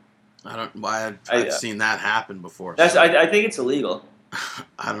drunk. I've seen that happen before. I think it's illegal.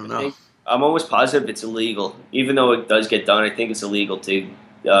 I don't know. I'm almost positive it's illegal. Even though it does get done, I think it's illegal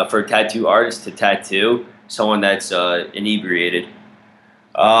for a tattoo artist to tattoo someone that's inebriated.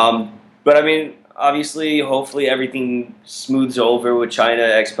 But I mean, obviously, hopefully everything smooths over with China,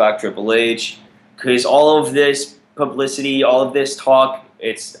 X-Pac, Triple H, because all of this publicity, all of this talk,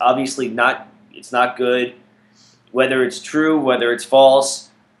 it's obviously not good. Whether it's true, whether it's false,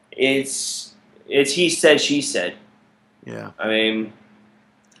 it's he said, she said. Yeah. I mean,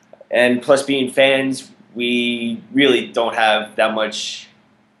 and plus being fans, we really don't have that much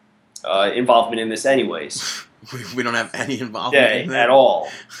involvement in this anyways. We don't have any involvement in that at all.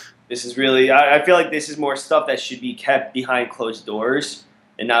 This is really, I feel like this is more stuff that should be kept behind closed doors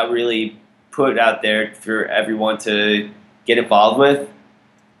and not really put out there for everyone to get involved with.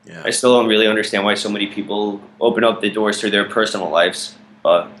 Yeah. I still don't really understand why so many people open up the doors to their personal lives,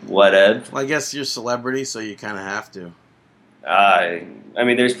 but whatever. Well, I guess you're a celebrity, so you kind of have to. I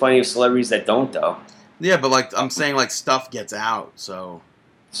mean, there's plenty of celebrities that don't, though. Yeah, but like I'm saying, like stuff gets out, so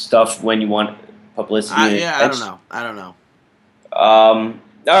stuff when you want publicity. I don't know.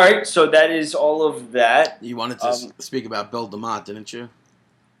 All right, so that is all of that. You wanted to speak about Bill DeMott, didn't you?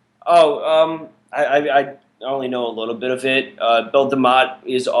 Oh, I only know a little bit of it. Bill DeMott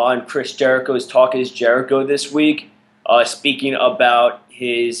is on Chris Jericho's Talk Is Jericho this week, speaking about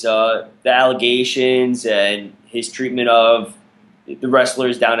his the allegations and his treatment of the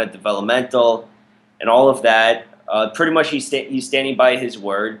wrestlers down at Developmental. and all of that. Pretty much he's standing by his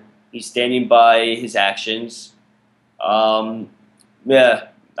word. He's standing by his actions. Yeah,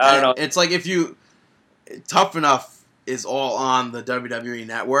 I don't know. It's like Tough Enough is all on the WWE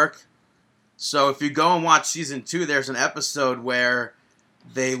Network. So if you go and watch season 2, there's an episode where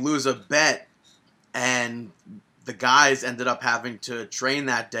they lose a bet and the guys ended up having to train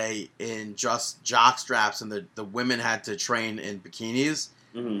that day in just jock straps, and the women had to train in bikinis.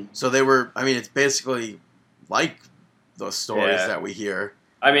 Mm-hmm. So they were, it's basically like those stories that we hear.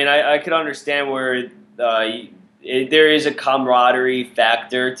 I mean, I could understand where there is a camaraderie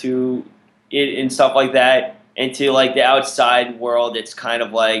factor to it and stuff like that. And to like the outside world, it's kind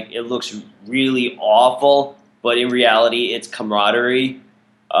of like it looks really awful, but in reality, it's camaraderie.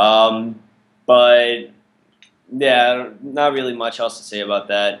 But yeah, not really much else to say about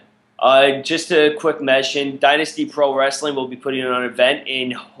that. Just a quick mention: Dynasty Pro Wrestling will be putting on an event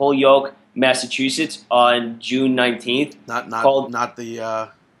in Holyoke, Massachusetts, on June 19th. Not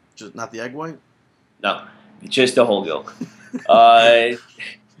the egg white. No, just the Holyoke.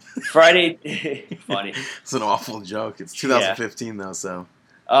 Friday, funny. It's an awful joke. It's 2015 though, so.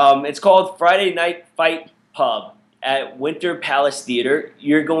 It's called Friday Night Fight Pub at Winter Palace Theater.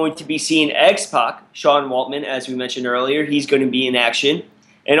 You're going to be seeing X-Pac, Sean Waltman, as we mentioned earlier. He's going to be in action.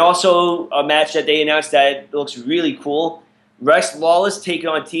 And also a match that they announced that looks really cool. Rex Lawless taking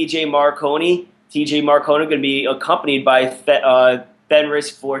on TJ Marconi. TJ Marconi going to be accompanied by Fenris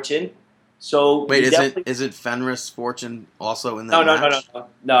Fortune. So wait, isn't Fenris Fortune also in that match?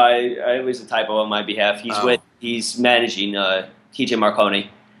 No, it was a typo on my behalf. He's managing TJ Marconi.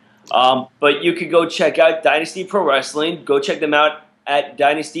 But you could go check out Dynasty Pro Wrestling. Go check them out at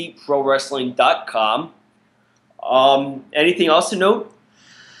dynastyprowrestling.com. Anything else to note?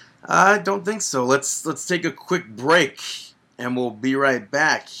 I don't think so. Let's take a quick break, and we'll be right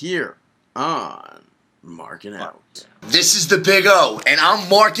back here on Markin Out. This is the Big O, and I'm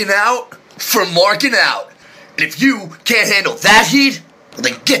marking out from Markin Out. And if you can't handle that heat, well,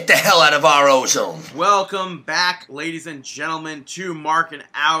 then get the hell out of our ozone. Welcome back, ladies and gentlemen, to Markin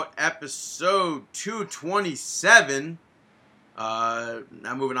Out, episode 227. Now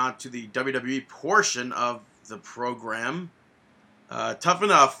moving on to the WWE portion of the program. Tough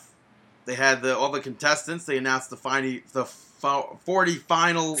Enough. They had all the contestants. They announced the 40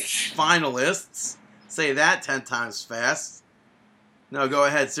 final finalists. Say that 10 times fast. No, go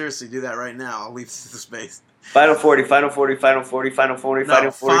ahead. Seriously, do that right now. I'll leave the space. Final 40, final 40, final 40, final 40, no,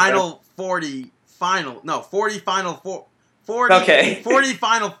 final 40. Final 40, final. No, 40 final 40. Okay. 40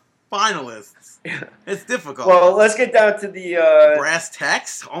 final finalists. It's difficult. Well, let's get down to the brass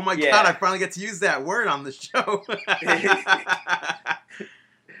tacks. Oh my God! I finally get to use that word on the show.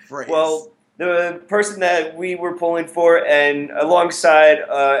 Well, the person that we were pulling for, and alongside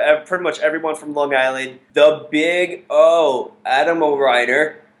pretty much everyone from Long Island, the Big O, Adam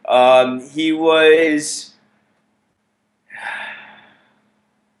O'Reilly. He was.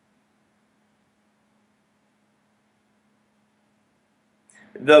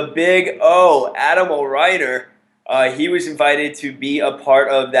 The Big O, Adam O'Reilly, he was invited to be a part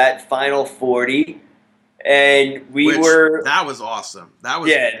of that Final 40, and that was awesome.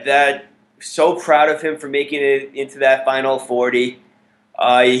 So proud of him for making it into that Final 40.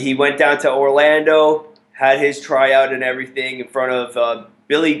 He went down to Orlando, had his tryout and everything in front of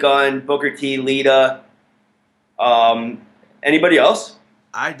Billy Gunn, Booker T, Lita. Anybody else?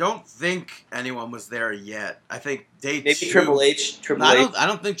 I don't think anyone was there yet. I think maybe Triple H. I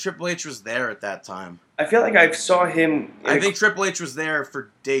don't think Triple H was there at that time. I feel like I saw him. I think Triple H was there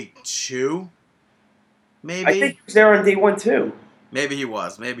for day 2. Maybe. I think he was there on day 1 too. Maybe he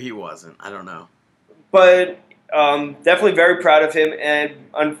was. Maybe he wasn't. I don't know. But definitely very proud of him. And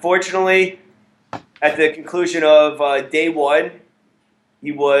unfortunately, at the conclusion of day 1,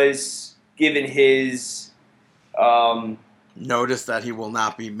 he was given his notice that he will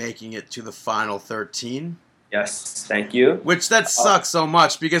not be making it to the final 13. Yes, thank you. Which that sucks so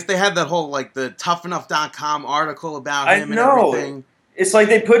much because they had that whole the ToughEnough.com article about him and everything. It's like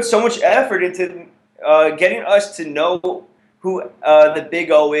they put so much effort into getting us to know who the Big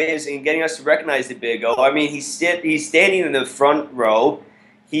O is and getting us to recognize the Big O. I mean, he's standing in the front row.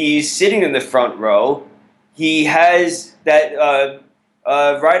 He's sitting in the front row. He has that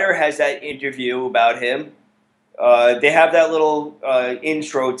Ryder has that interview about him. They have that little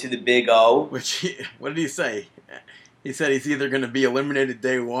intro to the Big O. What did he say? He said he's either going to be eliminated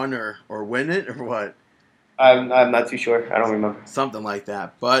day 1 or win it or what? I'm not too sure. I don't remember. Something like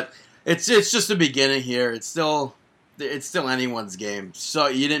that. But it's just the beginning here. It's still anyone's game. So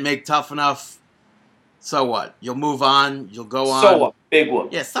you didn't make Tough Enough. So what? You'll move on. You'll go on. So what? Big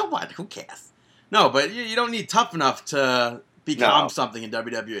whoop. Yeah. So what? Who cares? No, but you don't need tough enough to become something in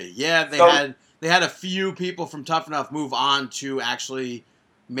WWE. Yeah, they had a few people from Tough Enough move on to actually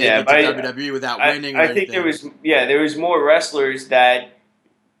make it to WWE without winning. I think there was more wrestlers that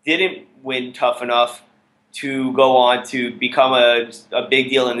didn't win Tough Enough to go on to become a big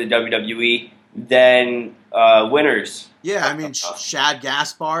deal in the WWE than winners. Yeah, I mean, Shad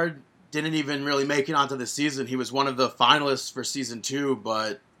Gaspard didn't even really make it onto the season. He was one of the finalists for season 2,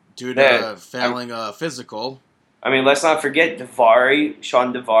 but due to failing a physical. I mean, let's not forget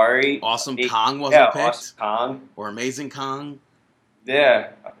Sean Daivari. Awesome Kong wasn't picked. Awesome Kong. Or Amazing Kong.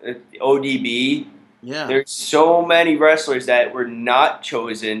 Yeah, ODB. Yeah. There's so many wrestlers that were not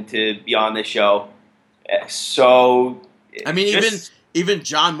chosen to be on the show. So, I mean, even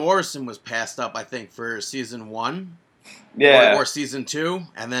John Morrison was passed up, I think, for season 1. Yeah. Or season 2,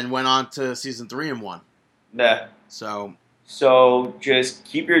 and then went on to season 3 and 1. Yeah. So just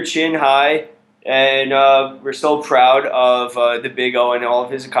keep your chin high, and we're so proud of the Big O and all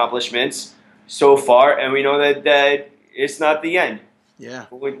of his accomplishments so far, and we know that it's not the end. Yeah.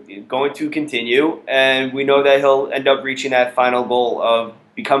 We're going to continue, and we know that he'll end up reaching that final goal of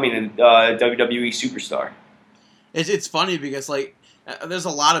becoming a WWE superstar. It's funny because, like, there's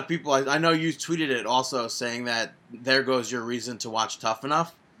a lot of people, I know you tweeted it also, saying that there goes your reason to watch Tough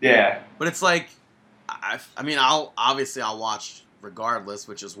Enough. Yeah. But it's like, I mean, I'll watch regardless,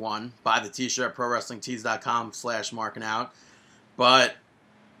 which is one. Buy the t-shirt, prowrestlingtees.com/markingout. But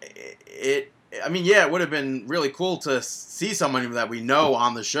it would have been really cool to see someone that we know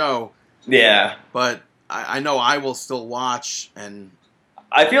on the show. Yeah. But I know I will still watch, and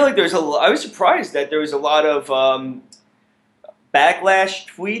I feel like I was surprised that there was a lot of backlash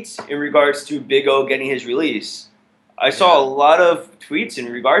tweets in regards to Big O getting his release. I saw a lot of tweets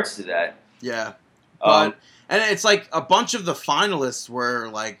in regards to that. Yeah. But and it's like a bunch of the finalists were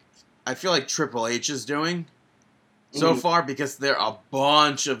like, I feel like Triple H is doing so far, because a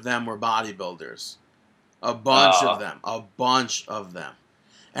bunch of them were bodybuilders. A bunch of them.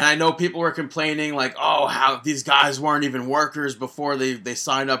 And I know people were complaining like, oh, how these guys weren't even workers before they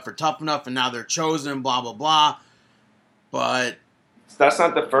signed up for Tough Enough, and now they're chosen, blah, blah, blah. But that's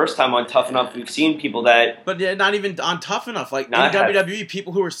not the first time on Tough Enough we've seen people that... But yeah, not even on Tough Enough. Like, in WWE,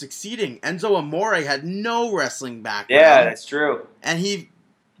 people who were succeeding. Enzo Amore had no wrestling background. Yeah, that's true. And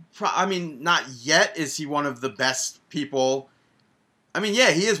not yet is he one of the best people. I mean,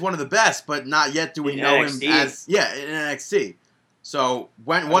 yeah, he is one of the best, but not yet do we know NXT. him as... Yeah, in NXT. So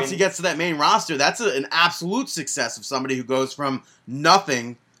once he gets to that main roster, that's an absolute success of somebody who goes from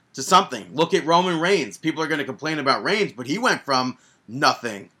nothing to something. Look at Roman Reigns. People are going to complain about Reigns, but he went from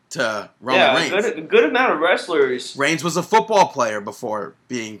nothing to Roman Reigns. A good amount of wrestlers. Reigns was a football player before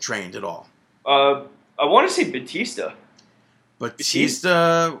being trained at all. I want to say Batista.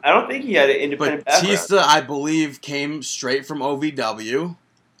 Batista. I don't think he had an independent Batista, background. I believe, came straight from OVW.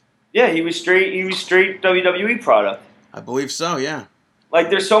 Yeah, he was straight WWE product. I believe so, yeah. Like,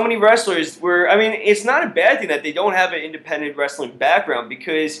 there's so many wrestlers where, I mean, it's not a bad thing that they don't have an independent wrestling background,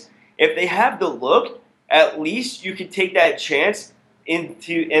 because if they have the look, at least you can take that chance and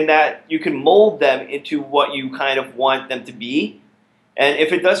that you can mold them into what you kind of want them to be. And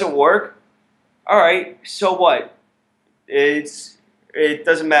if it doesn't work, all right, so what? It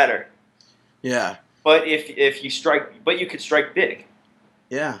doesn't matter. Yeah. But if you you could strike big.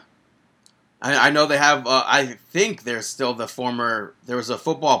 Yeah. I know they have, I think there's still there was a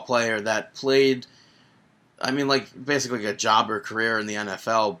football player that played, I mean, like, basically a jobber career in the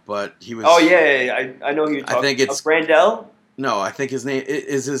NFL, but he was... Oh, yeah. I know who you're talking about. I think it's... Brandel? No, I think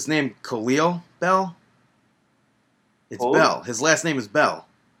his name Khalil Bell? It's Bell. His last name is Bell.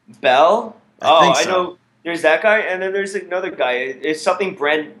 Bell? I think so. I know. There's that guy, and then there's another guy. It's something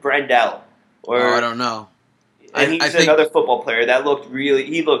Brandel. I don't know. And he's another football player that looked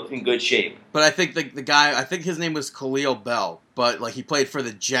in good shape. But I think the guy, I think his name was Khalil Bell, but like he played for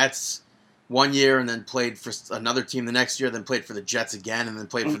the Jets one year and then played for another team the next year, then played for the Jets again and then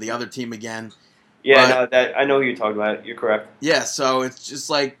played for the other team again. Yeah, I know who you're talking about. You're correct. Yeah, so it's just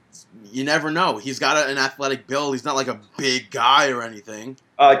like, you never know. He's got an athletic build. He's not like a big guy or anything.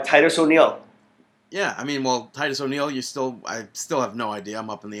 Titus O'Neil. Yeah, I mean, well, Titus O'Neil, I still have no idea. I'm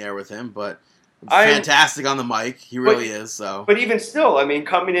up in the air with him, but fantastic on the mic. He really is. So, but even still, I mean,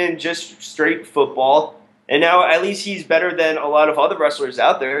 coming in just straight football, and now at least he's better than a lot of other wrestlers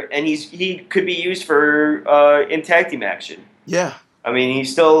out there, and he could be used for in tag team action. Yeah, I mean,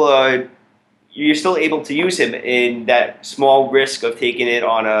 he's still you're still able to use him in that small risk of taking it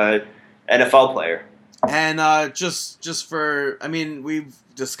on a NFL player. And just for, I mean, we've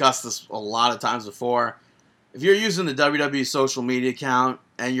discussed this a lot of times before. If you're using the WWE social media account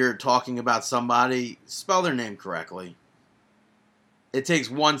and you're talking about somebody, spell their name correctly. It takes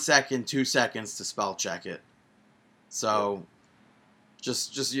 1 second, 2 seconds to spell check it. So,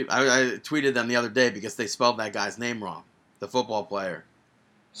 I tweeted them the other day because they spelled that guy's name wrong, the football player.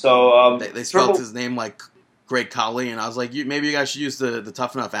 So they spelled his name like Great Khali, and I was like, maybe you guys should use the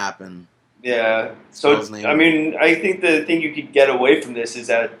Tough Enough app and So I mean, I think the thing you could get away from this is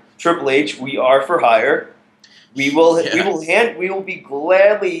that Triple H, we are for hire. We will be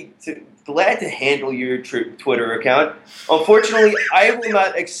glad to handle your Twitter account. Unfortunately, I will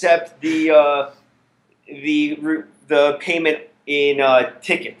not accept the payment in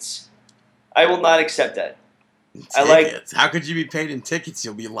tickets. I will not accept that. Tickets? How could you be paid in tickets?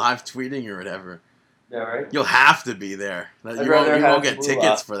 You'll be live tweeting or whatever. Yeah, right. You'll have to be there. You won't get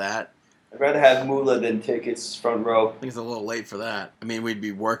tickets for that. I'd rather have moolah than tickets front row. I think it's a little late for that. I mean, we'd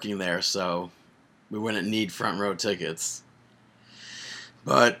be working there, so we wouldn't need front row tickets.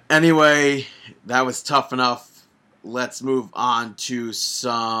 But anyway, that was tough enough. Let's move on to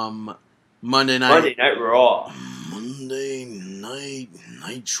some Monday Night Raw. Monday Night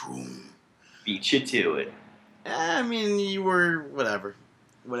Nitro. Beat you to it. I mean, you were whatever,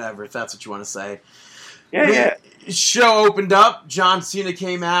 if that's what you want to say. Yeah. Show opened up. John Cena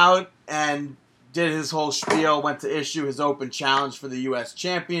came out and did his whole spiel, went to issue his open challenge for the U.S.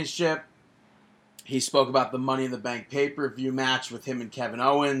 Championship. He spoke about the Money in the Bank pay-per-view match with him and Kevin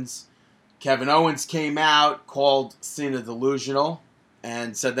Owens. Kevin Owens came out, called Cena delusional,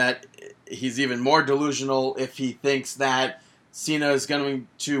 and said that he's even more delusional if he thinks that Cena is going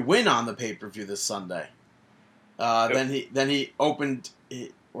to win on the pay-per-view this Sunday. Then he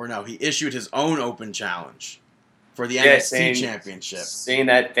issued his own open challenge for the NXT Championship. Saying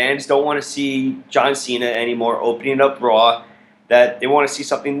that fans don't want to see John Cena anymore opening up Raw, that they want to see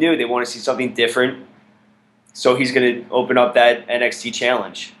something new, they want to see something different. So he's going to open up that NXT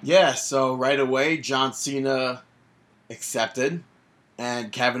challenge. Yeah, so right away, John Cena accepted,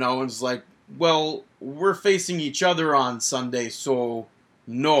 and Kevin Owens was like, well, we're facing each other on Sunday, so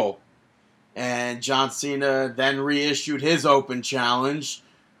no. And John Cena then reissued his open challenge.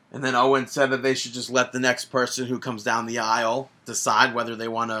 And then Owens said that they should just let the next person who comes down the aisle decide whether they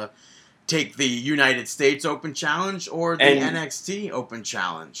want to take the United States Open Challenge or the NXT Open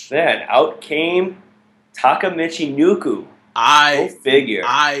Challenge. Yeah, and out came Takamichi Nuku. Go figure.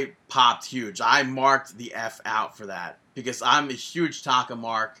 I popped huge. I marked the F out for that because I'm a huge Taka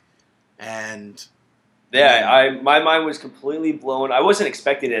mark. And my mind was completely blown. I wasn't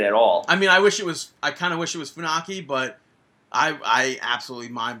expecting it at all. I mean, I kind of wish it was Funaki, but I absolutely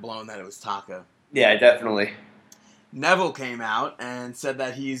mind blown that it was Taka. Yeah, definitely. Neville came out and said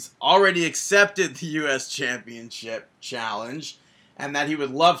that he's already accepted the U.S. Championship challenge and that he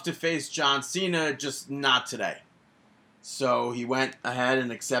would love to face John Cena, just not today. So he went ahead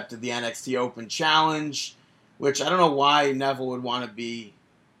and accepted the NXT Open Challenge, which I don't know why Neville would want to be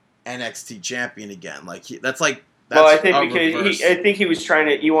NXT champion again. I think he was trying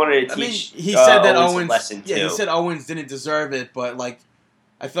to. He wanted to teach. He said that Owens a lesson too. Yeah, he said Owens didn't deserve it, but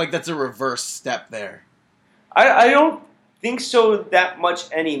I feel like that's a reverse step there. I don't think so that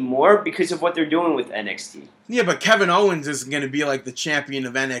much anymore because of what they're doing with NXT. Yeah, but Kevin Owens isn't going to be like the champion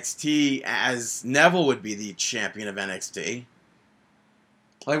of NXT as Neville would be the champion of NXT.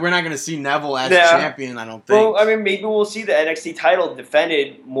 We're not going to see Neville as champion, I don't think. Well, I mean, maybe we'll see the NXT title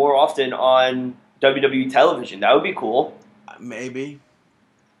defended more often on WWE television. That would be cool. Maybe.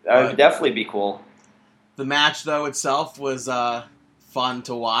 That would definitely be cool. The match, though, itself was fun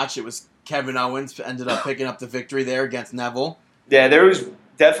to watch. It was Kevin Owens ended up picking up the victory there against Neville. Yeah, there was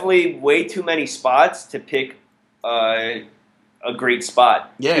definitely way too many spots to pick a great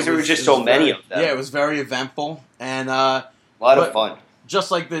spot. Yeah, because there were just so many of them. Yeah, it was very eventful and a lot of fun. Just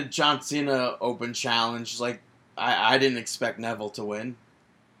like the John Cena Open Challenge, I didn't expect Neville to win.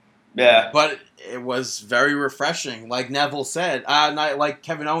 Yeah, but it was very refreshing. Like Neville said, like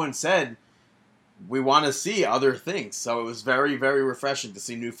Kevin Owens said, we want to see other things. So it was very, very refreshing to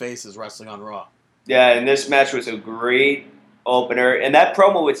see new faces wrestling on Raw. Yeah, and this match was a great opener. And that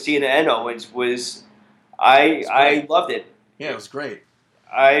promo with Cena and Owens was, I loved it. Yeah, it was great.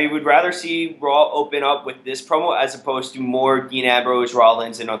 I would rather see Raw open up with this promo as opposed to more Dean Ambrose,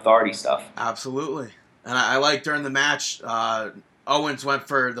 Rollins, and Authority stuff. Absolutely. And I like during the match, Owens went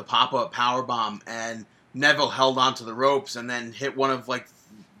for the pop-up powerbomb, and Neville held onto the ropes and then hit one of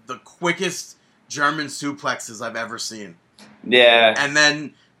the quickest German suplexes I've ever seen. Yeah. And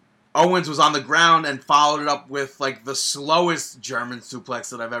then Owens was on the ground and followed it up with the slowest German suplex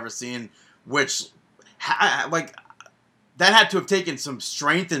that I've ever seen, which that had to have taken some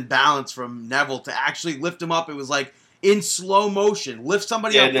strength and balance from Neville to actually lift him up. It was like in slow motion, lift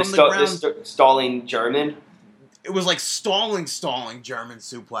somebody Yeah, up from the ground. the stalling German. It was like stalling German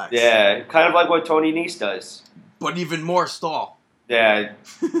suplex. Yeah, kind of like what Tony Nese does. But even more stall. Yeah,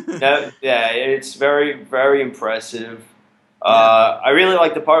 it's very, very impressive. I really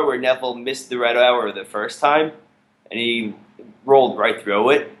like the part where Neville missed the red hour the first time, and he rolled right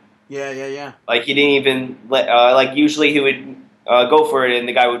through it. Yeah. Like he didn't even like usually he would go for it, and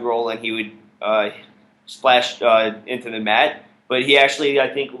the guy would roll, and he would splash into the mat. But he actually,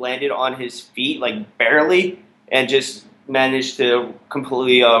 I think, landed on his feet like barely, and just managed to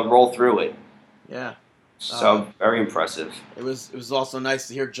completely roll through it. Yeah. So very impressive. It was also nice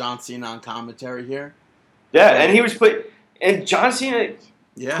to hear John Cena on commentary here. Yeah, and he was John Cena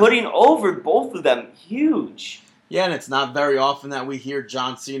putting over both of them huge. Yeah, and it's not very often that we hear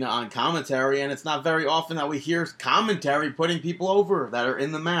John Cena on commentary, and it's not very often that we hear commentary putting people over that are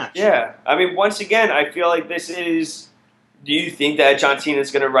in the match. Yeah, I mean, once again, I feel like this is. Do you think that John Cena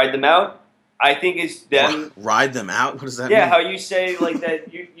is going to ride them out? I think it's them. Ride them out? What does that mean? Yeah, how you say like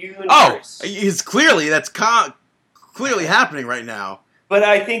that you and it's clearly, clearly happening right now. But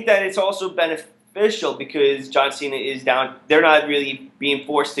I think that it's also beneficial because John Cena is down. They're not really being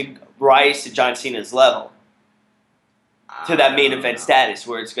forced to rise to John Cena's level. To that main event status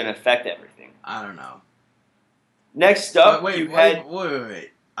where it's going to affect everything. I don't know. Next up, wait.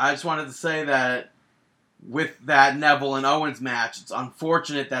 I just wanted to say that with that Neville and Owens match, it's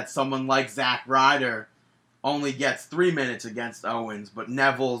unfortunate that someone like Zack Ryder only gets 3 minutes against Owens, but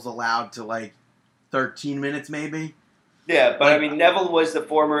Neville's allowed to 13 minutes maybe. Yeah, but I mean, Neville was the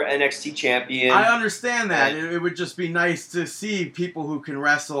former NXT champion. I understand that. It would just be nice to see people who can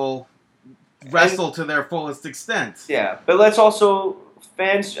wrestle to their fullest extent. Yeah, but let's also,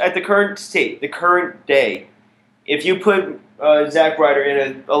 fans at the current day, if you put Zack Ryder in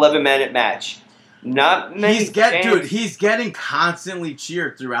an 11-minute match, not many he's getting constantly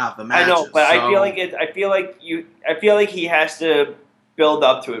cheered throughout the match. I know, but I feel like he has to build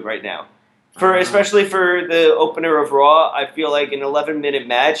up to it right now. Especially for the opener of Raw, I feel like an 11-minute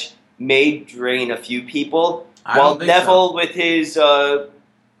match may drain a few people. While Neville, with his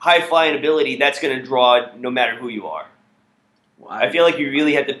high-flying ability, that's going to draw no matter who you are. Well, I feel like you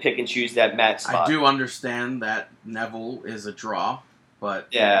really have to pick and choose that match spot. I do understand that Neville is a draw, but...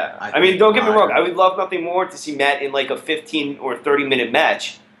 Yeah. I mean, don't get me wrong. I would love nothing more to see Matt in a 15 or 30-minute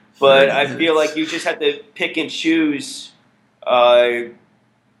match. But I feel like you just have to pick and choose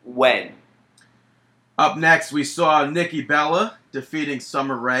when. Up next, we saw Nikki Bella defeating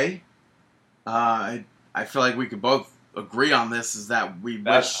Summer Rae. I feel like we could both agree on this, is that we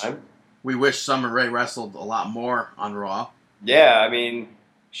wish Summer Rae wrestled a lot more on Raw. Yeah, I mean,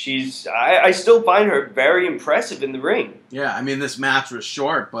 I still find her very impressive in the ring. Yeah, I mean, this match was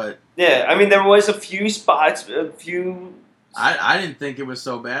short, but... Yeah, I mean, there was a few spots, I didn't think it was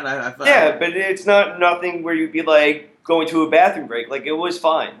so bad. I thought... Yeah, but it's nothing where you'd be, going to a bathroom break. It was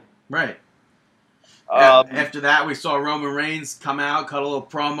fine. Right. After that, we saw Roman Reigns come out, cut a little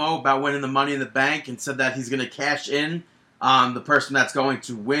promo about winning the Money in the Bank, and said that he's going to cash in on the person that's going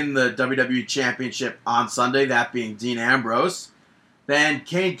to win the WWE Championship on Sunday, that being Dean Ambrose. Then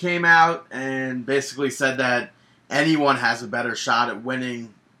Kane came out and basically said that anyone has a better shot at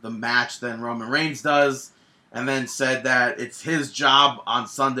winning the match than Roman Reigns does, and then said that it's his job on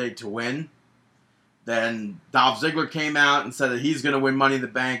Sunday to win. Then Dolph Ziggler came out and said that he's going to win Money in the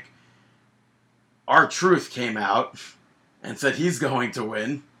Bank. R-Truth came out and said he's going to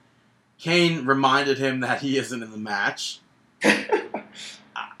win. Kane reminded him that he isn't in the match.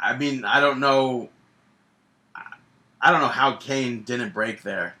 I mean, I don't know how Kane didn't break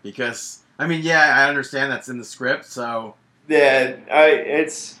there, because I mean, yeah, I understand that's in the script, so yeah,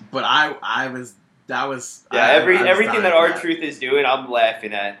 everything that R-Truth is doing, I'm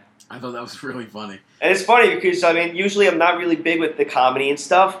laughing at. I thought that was really funny, and it's funny because I mean, usually I'm not really big with the comedy and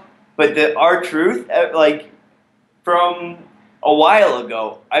stuff, but the R-Truth, from a while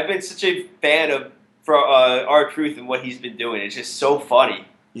ago, I've been such a fan of R-Truth and what he's been doing. It's just so funny.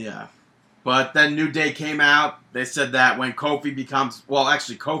 Yeah. But then New Day came out. They said that when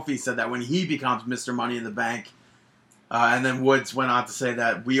Kofi said that when he becomes Mr. Money in the Bank. And then Woods went on to say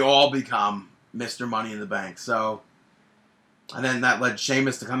that we all become Mr. Money in the Bank. So, and then that led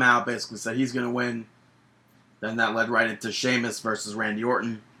Sheamus to come out, basically said he's going to win. Then that led right into Sheamus versus Randy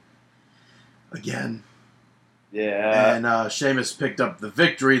Orton. Again. Yeah. And Sheamus picked up the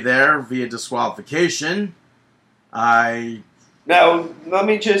victory there via disqualification. Now, let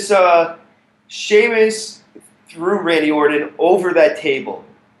me just... Sheamus threw Randy Orton over that table.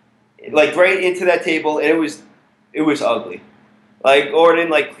 Right into that table, and it was ugly. Like, Orton,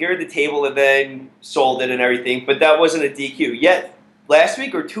 like, cleared the table and then sold it and everything, but that wasn't a DQ. Yet, last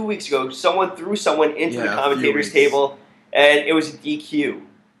week or 2 weeks ago, someone threw someone into the commentator's table, and it was a DQ.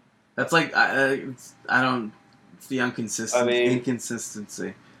 That's like, it's the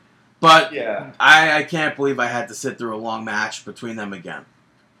inconsistency. But yeah. I can't believe I had to sit through a long match between them again.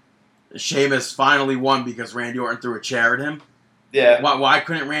 Sheamus finally won because Randy Orton threw a chair at him. Yeah. Why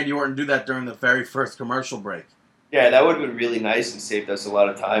couldn't Randy Orton do that during the very first commercial break? Yeah, that would have been really nice and saved us a lot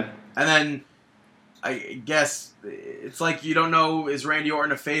of time. And then, I guess, it's like you don't know, is Randy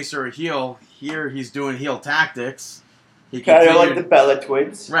Orton a face or a heel? Here, he's doing heel tactics. Kind of like the Bella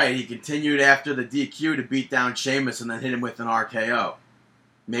Twins. Right, he continued after the DQ to beat down Sheamus and then hit him with an RKO.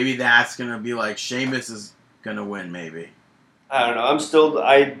 Maybe that's going to be like, Sheamus is going to win, maybe. I don't know.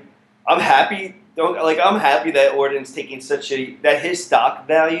 I'm happy. I'm happy that Orton's taking that his stock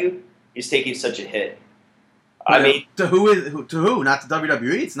value is taking such a hit. I mean, to who? Not to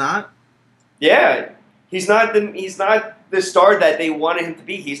WWE. It's not. Yeah, he's not the star that they wanted him to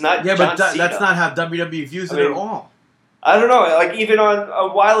be. He's not. Yeah, John but Cena. that's not how WWE views it at all. I don't know. Like, even on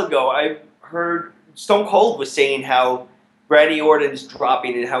a while ago, I heard Stone Cold was saying how Randy Orton's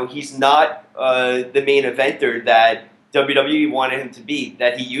dropping and how he's not the main eventer that WWE wanted him to be,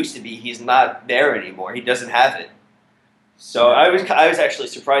 that he used to be. He's not there anymore. He doesn't have it. So I was actually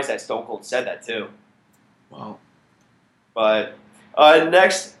surprised that Stone Cold said that too. Wow. But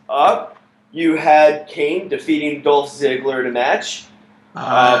next up, you had Kane defeating Dolph Ziggler in a match.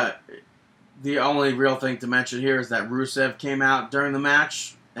 The only real thing to mention here is that Rusev came out during the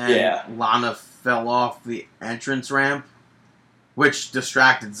match, and Lana fell off the entrance ramp, which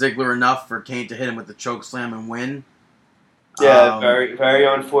distracted Ziggler enough for Kane to hit him with the chokeslam and win. Yeah, very, very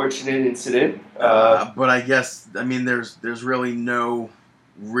unfortunate incident. But I guess, there's really no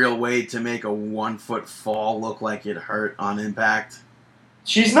real way to make a 1 foot fall look like it hurt on impact.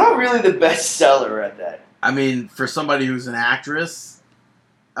 She's not really the best seller at that. For somebody who's an actress,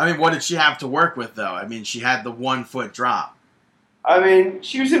 what did she have to work with, though? She had the 1 foot drop.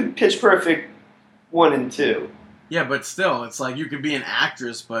 She was in Pitch Perfect 1 and 2. Yeah, but still, it's like you could be an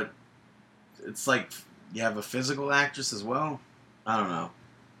actress, but it's like you have a physical actress as well. I don't know.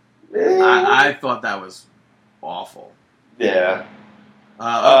 I thought that was awful. Yeah.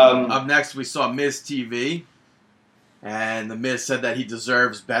 Up next, we saw Miz TV. And The Miz said that he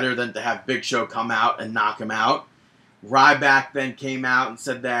deserves better than to have Big Show come out and knock him out. Ryback then came out and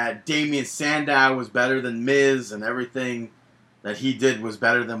said that Damian Sandow was better than Miz, and everything that he did was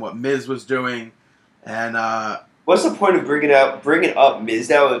better than what Miz was doing. And what's the point of bringing up Miz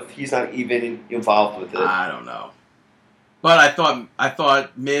now if he's not even involved with it? I don't know. But I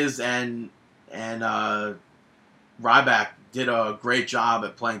thought Miz and Ryback did a great job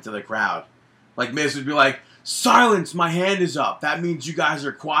at playing to the crowd. Like, Miz would be like, "Silence, my hand is up. That means you guys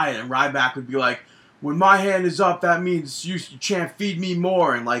are quiet." And Ryback would be like, "When my hand is up, that means you chant, 'Feed me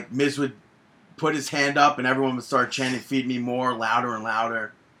more.'" And, like, Miz would put his hand up and everyone would start chanting, "Feed me more," louder and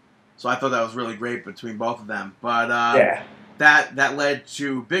louder. So I thought that was really great between both of them. But that led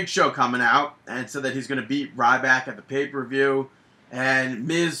to Big Show coming out and said that he's going to beat Ryback at the pay-per-view. And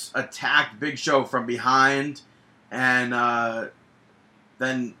Miz attacked Big Show from behind and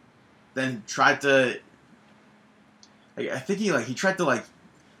then tried to... I think he tried to,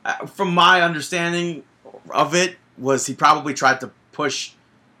 from my understanding of it, was he probably tried to push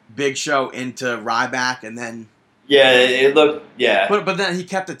Big Show into Ryback and then... Yeah, it looked... Yeah. But then he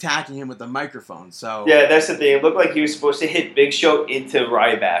kept attacking him with the microphone, so... Yeah, that's the thing. It looked like he was supposed to hit Big Show into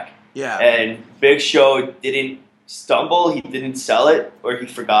Ryback. Yeah. And Big Show didn't stumble, he didn't sell it, or he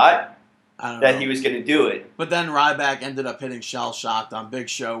forgot that he was going to do it. But then Ryback ended up hitting Shell Shocked on Big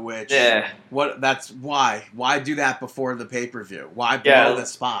Show, which... Yeah. That's why. Why do that before the pay-per-view? Why blow the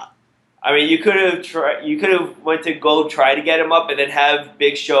spot? You could have went to go try to get him up and then have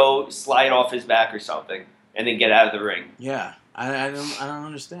Big Show slide off his back or something and then get out of the ring. Yeah. I don't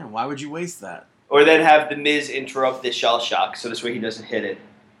understand. Why would you waste that? Or then have The Miz interrupt the Shell Shock so this way he doesn't hit it.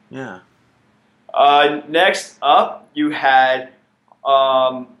 Yeah. Next up, you had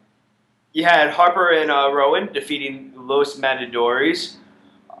Harper and Rowan defeating Los Matadores.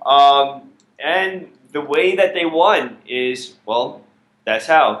 And the way that they won is, that's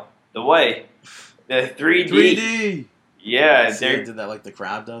how. The way. The 3D. 3D! Yeah. They did that like the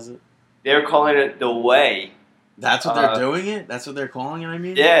crowd does it? They're calling it the way. That's what they're doing it? That's what they're calling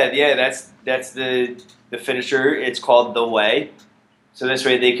it, Yeah, that's the finisher. It's called the way. So this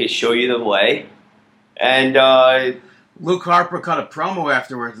way they could show you the way. And Luke Harper cut a promo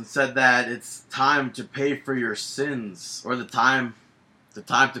afterwards and said that it's time to pay for your sins, or the time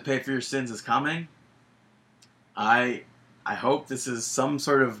to pay for your sins is coming. I I hope this is some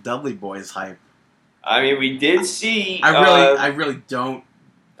sort of Dudley Boys hype. I mean, we did see. I really don't.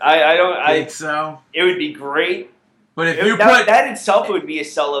 I don't think so. It would be great, but if that itself would be a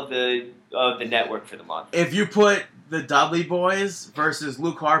sell of the network for the month. If you put the Dudley Boys versus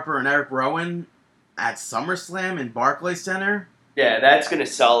Luke Harper and Eric Rowan at SummerSlam in Barclays Center, yeah, that's going to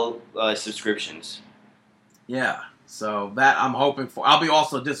sell subscriptions. Yeah, so that I'm hoping for. I'll be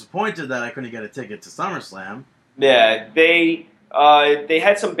also disappointed that I couldn't get a ticket to SummerSlam. Yeah, they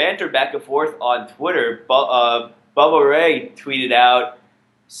had some banter back and forth on Twitter. Bubba Ray tweeted out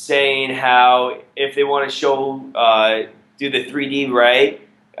saying how if they want to show do the 3D right,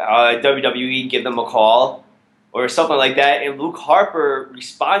 WWE give them a call or something like that. And Luke Harper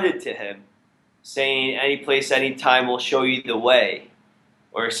responded to him saying, "Any place, anytime, we'll show you the way,"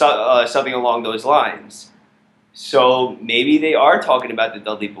 or something along those lines. So maybe they are talking about the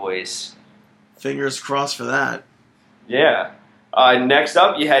Dudley Boys. Fingers crossed for that. Yeah. Next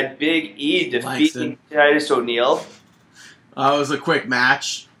up, you had Big E defeating Titus O'Neil. It was a quick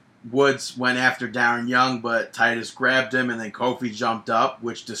match. Woods went after Darren Young, but Titus grabbed him, and then Kofi jumped up,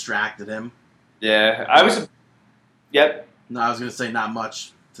 which distracted him. Yeah, Yep. No, I was going to say not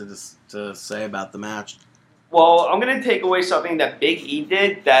much to say about the match. Well, I'm going to take away something that Big E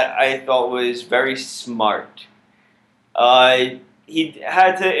did that I thought was very smart. It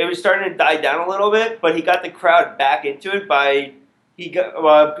was starting to die down a little bit, but he got the crowd back into it by he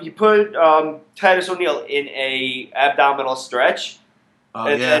put Titus O'Neil in a abdominal stretch,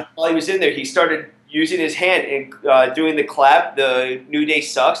 and then while he was in there, he started using his hand and doing the clap, the New Day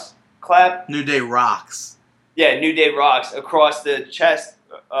sucks clap. New Day rocks. Yeah, New Day rocks across the chest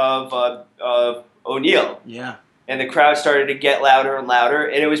of O'Neil. Yeah. And the crowd started to get louder and louder,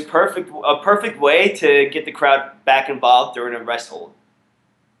 and it was a perfect way to get the crowd back involved during a rest hold.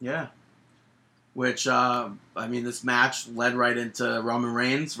 Yeah. Which, this match led right into Roman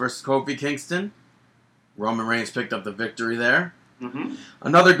Reigns versus Kofi Kingston. Roman Reigns picked up the victory there. Mm-hmm.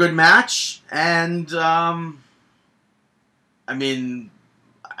 Another good match, and, I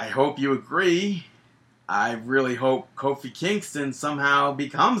hope you agree. I really hope Kofi Kingston somehow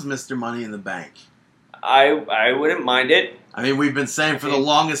becomes Mr. Money in the Bank. I wouldn't mind it. We've been saying for the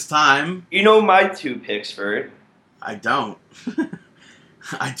longest time. You know my 2 picks for it. I don't.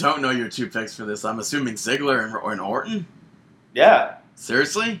 I don't know your 2 picks for this. I'm assuming Ziggler and Orton? Yeah.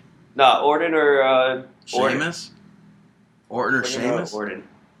 Seriously? No, Orton or... Sheamus? Orton or Sheamus? Orton.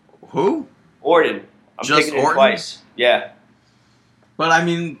 Who? Orton. I'm just picking Orton? It twice. Yeah. But,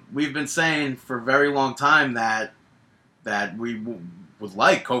 we've been saying for a very long time that we would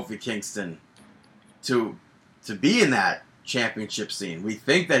like Kofi Kingston to be in that championship scene. We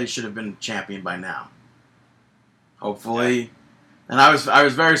think that he should have been champion by now. Hopefully. Yeah. And I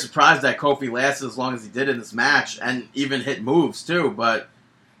was very surprised that Kofi lasted as long as he did in this match and even hit moves too. But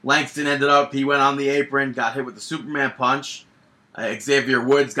Langston he went on the apron, got hit with the Superman punch. Xavier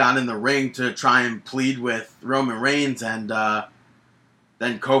Woods got in the ring to try and plead with Roman Reigns, and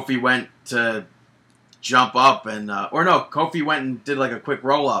then Kofi went to jump up Kofi went and did like a quick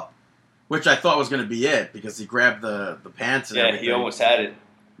roll up, which I thought was going to be it because he grabbed the pants and everything. He almost had it.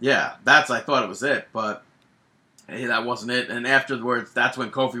 Yeah, I thought it was it, but hey, that wasn't it. And afterwards, that's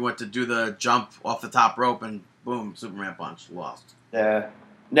when Kofi went to do the jump off the top rope and boom, Superman punch, lost. Yeah.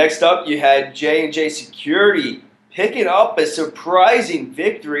 Next up, you had J&J Security picking up a surprising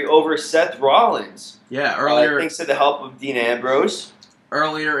victory over Seth Rollins. Yeah, earlier. Thanks to the help of Dean Ambrose.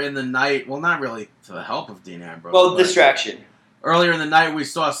 Earlier in the night, well, not really to the help of Dean Ambrose. Well, distraction. Earlier in the night, we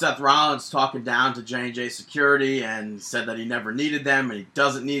saw Seth Rollins talking down to J&J Security and said that he never needed them and he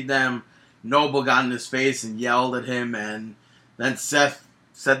doesn't need them. Noble got in his face and yelled at him, and then Seth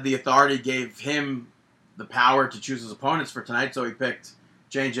said the Authority gave him the power to choose his opponents for tonight, so he picked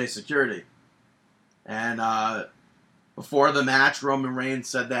J&J Security. And before the match, Roman Reigns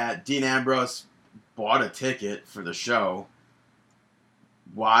said that Dean Ambrose bought a ticket for the show.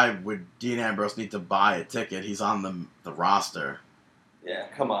 Why would Dean Ambrose need to buy a ticket? He's on the roster. Yeah,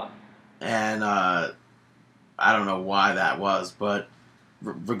 come on. And I don't know why that was, but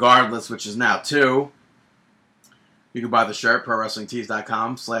regardless, which is now 2, you can buy the shirt,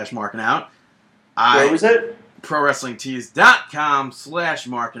 ProWrestlingTees.com/markingout. Where was it?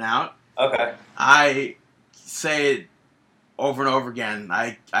 ProWrestlingTees.com/markingout. Okay. I say it over and over again.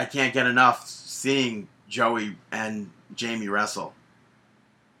 I can't get enough seeing Joey and Jamie wrestle.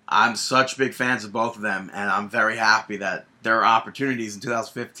 I'm such big fans of both of them, and I'm very happy that there are opportunities in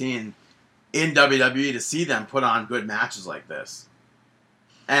 2015 in WWE to see them put on good matches like this.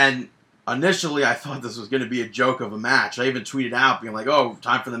 And initially, I thought this was going to be a joke of a match. I even tweeted out being like, oh,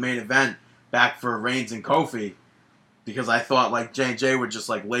 time for the main event, back for Reigns and Kofi. because I thought like J&J would just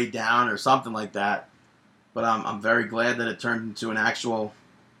like lay down or something like that. But I'm very glad that it turned into an actual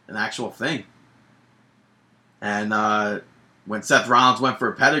thing. And when Seth Rollins went for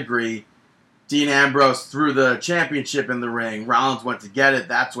a pedigree, Dean Ambrose threw the championship in the ring. Rollins went to get it.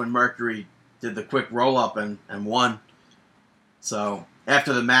 That's when Mercury did the quick roll-up and won. So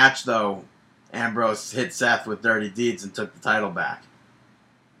after the match, though, Ambrose hit Seth with dirty deeds and took the title back.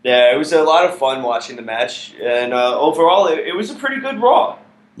 Yeah, it was a lot of fun watching the match. And overall, it was a pretty good Raw.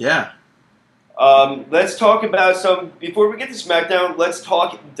 Yeah. Let's talk about before we get to SmackDown, let's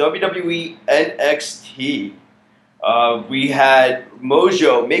talk WWE NXT. We had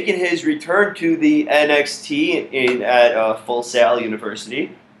Mojo making his return to the NXT at Full Sail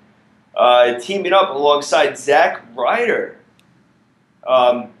University, teaming up alongside Zack Ryder.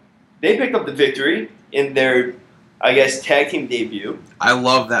 They picked up the victory in their, I guess, tag team debut. I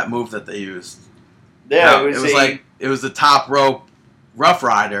love that move that they used. Yeah, it was the top rope Rough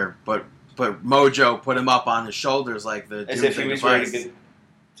Rider, but Mojo put him up on his shoulders like the as Doomsday if he was Device. ready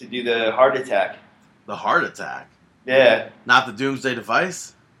to do the heart attack. The heart attack. Yeah. Not the Doomsday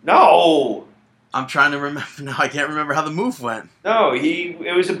Device? No. I'm trying to remember. No, I can't remember how the move went. No,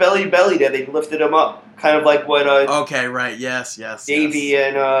 it was a belly that they lifted him up. Kind of like what okay, right. Yes. Davey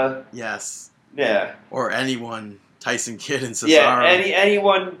and yes. Yeah. Or anyone, Tyson Kidd and Cesaro. Yeah,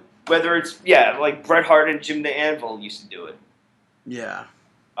 anyone, whether it's like Bret Hart and Jim the Anvil used to do it. Yeah.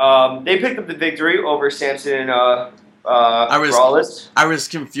 They picked up the victory over Samson and Rollins. I was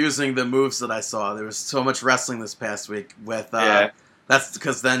confusing the moves that I saw. There was so much wrestling this past week with that's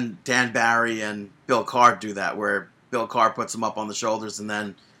because then Dan Barry and Bill Carr do that, where Bill Carr puts him up on the shoulders and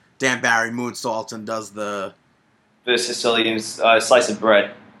then Dan Barry moonsaults and does the Sicilian slice of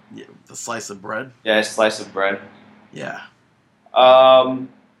bread. Yeah, the slice of bread. Yeah, slice of bread. Yeah.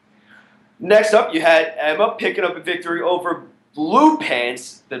 Next up, you had Emma picking up a victory over Blue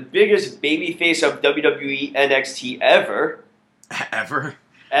Pants, the biggest babyface of WWE NXT ever. Ever?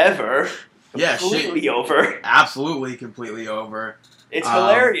 Yeah, completely over. Absolutely, completely over. It's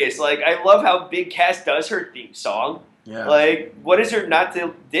hilarious. Like, I love how Big Cass does her theme song. Yeah. Like, what is there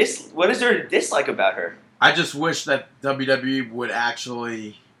to dislike about her? I just wish that WWE would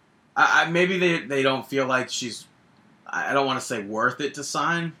actually. Maybe they don't feel like she's. I don't want to say worth it to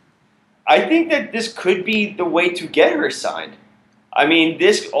sign. I think that this could be the way to get her signed. I mean,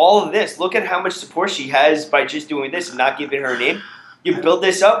 all of this. Look at how much support she has by just doing this and not giving her name. You build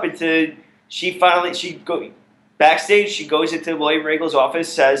this up into backstage. She goes into William Regal's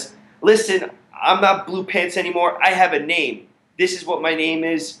office, says, "Listen, I'm not Blue Pants anymore. I have a name. This is what my name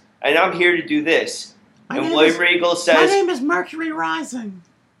is, and I'm here to do this." And William Regal says, "My name is Mercury Rising."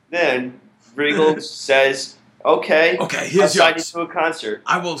 Then Regal says, "Okay, here's I'll sign you to a concert.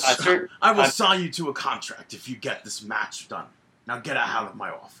 I will sign you to a contract if you get this match done. Now get out of my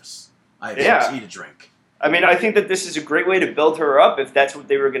office. I have some tea to drink." I mean, I think that this is a great way to build her up if that's what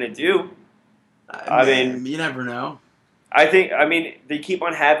they were going to do. I mean, you never know. I mean, they keep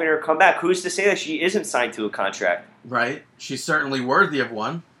on having her come back. Who's to say that she isn't signed to a contract? Right. She's certainly worthy of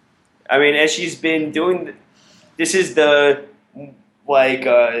one. I mean, as she's been doing, this is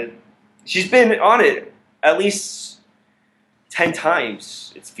she's been on it at least 10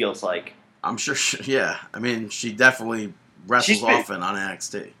 times, it feels like. I'm sure, I mean, she definitely wrestles often on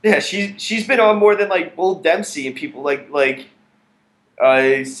NXT. Yeah, she's been on more than, like, Bull Dempsey and people like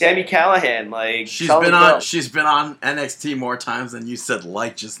Sami Callihan, like she's been on NXT more times than you said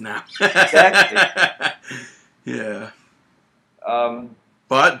just now. Exactly. Yeah.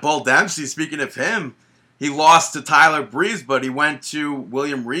 But Bull Dempsey, speaking of him, he lost to Tyler Breeze, but he went to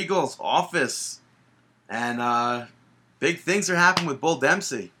William Regal's office, and big things are happening with Bull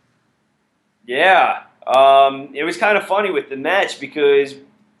Dempsey. Yeah. It was kind of funny with the match because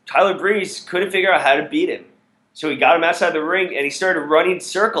Tyler Breeze couldn't figure out how to beat him. So he got him outside the ring, and he started running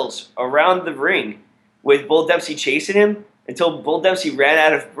circles around the ring with Bull Dempsey chasing him until Bull Dempsey ran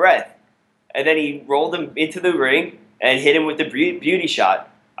out of breath. And then he rolled him into the ring and hit him with the beauty shot.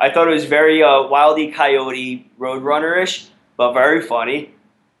 I thought it was very Wile E. Coyote Roadrunner-ish, but very funny.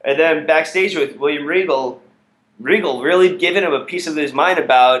 And then backstage with William Regal really giving him a piece of his mind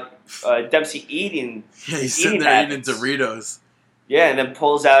about Dempsey eating. Yeah, he's sitting there eating Doritos. Yeah, and then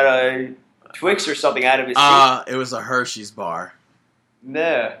pulls out a Twix or something out of his it was a Hershey's bar.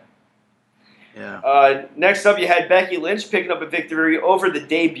 Yeah. Yeah. Next up, you had Becky Lynch picking up a victory over the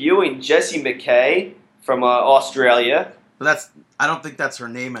debuting Jessie McKay from Australia. But I don't think that's her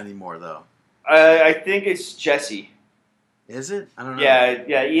name anymore, though. I think it's Jessie. Is it? I don't know.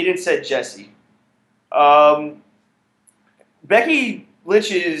 Yeah. Eden said Jessie. Becky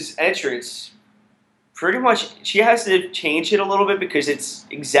Lynch's entrance pretty much she has to change it a little bit because it's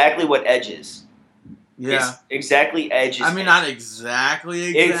exactly what Edge is. Yeah. It's exactly Edge. I mean, not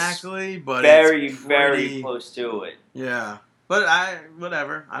exactly, but very, it's very close to it. Yeah. But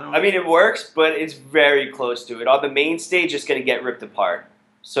whatever. I mean, it works, but it's very close to it. On the main stage, it's going to get ripped apart.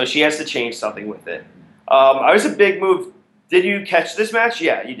 So she has to change something with it. I was a big move. Did you catch this match?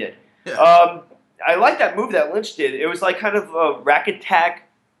 Yeah, you did. Yeah. I like that move that Lynch did. It was like kind of a rack attack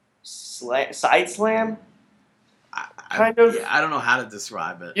side slam. Kind of. Yeah, I don't know how to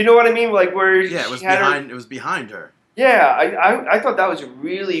describe it. You know what I mean? Like where it was behind. It was behind her. Yeah, I thought that was a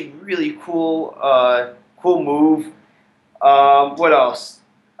really, really cool move. What else?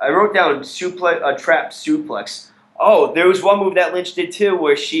 I wrote down a trap suplex. Oh, there was one move that Lynch did too,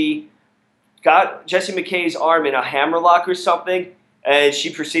 where she got Jessie McKay's arm in a hammerlock or something, and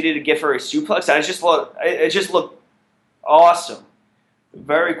she proceeded to give her a suplex. And it just looked awesome,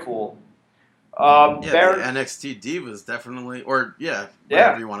 very cool. The NXT Divas definitely,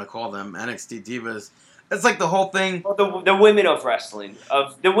 whatever you want to call them, NXT Divas. It's like the whole thing. Well, the women of wrestling,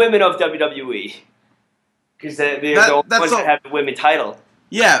 of the women of WWE. Because they're the ones that have the women title.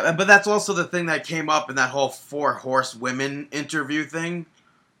 Yeah, but that's also the thing that came up in that whole 4 Horsewomen interview thing,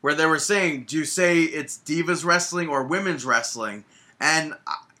 where they were saying, do you say it's Divas Wrestling or Women's Wrestling? And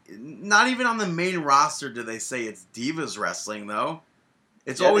not even on the main roster do they say it's Divas Wrestling, though.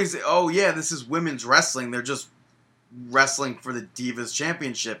 It's always, this is Women's Wrestling. They're just wrestling for the Divas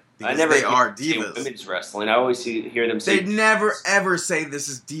Championship because they are Divas. Women's Wrestling. I always hear them say... They never, ever say this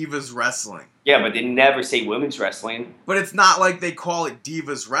is Divas Wrestling. Yeah, but they never say Women's Wrestling. But it's not like they call it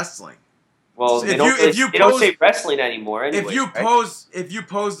Divas Wrestling. Well, they don't say wrestling anymore anyway, if you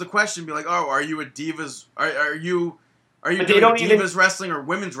pose the question, be like, oh, are you a Divas... Are you doing Divas Wrestling or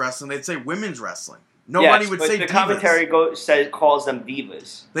Women's Wrestling? They'd say Women's Wrestling. Nobody would say the Divas. Commentary calls them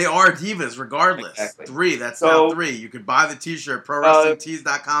Divas. They are Divas, regardless. Exactly. 3, that's now 3. You could buy the t-shirt,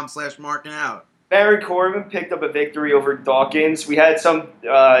 ProWrestlingTees.com/markingout. Baron Corbin picked up a victory over Dawkins. We had some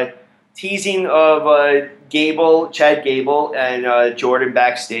teasing of Chad Gable, and Jordan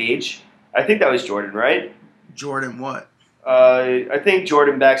backstage. I think that was Jordan, right? Jordan what? I think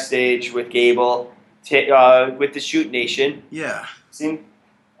Jordan backstage with Gable, with the Shoot Nation. Yeah. See?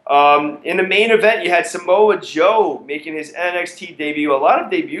 In the main event, you had Samoa Joe making his NXT debut. A lot of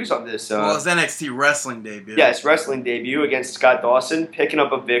debuts on this. His NXT wrestling debut. Yes, wrestling debut against Scott Dawson, picking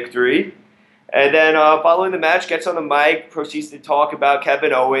up a victory. And then following the match, gets on the mic, proceeds to talk about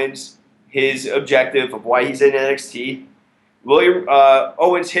Kevin Owens, his objective of why he's in NXT.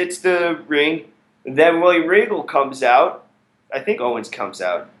 Owens hits the ring. Then William Regal comes out. I think Owens comes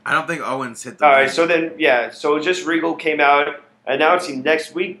out. I don't think Owens hit the ring. All right, so just Regal came out. Announcing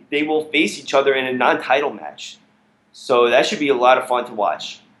next week they will face each other in a non-title match. So that should be a lot of fun to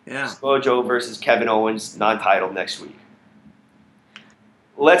watch. Yeah. Samoa Joe versus Kevin Owens, non-title next week.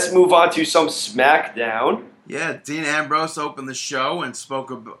 Let's move on to some SmackDown. Yeah, Dean Ambrose opened the show and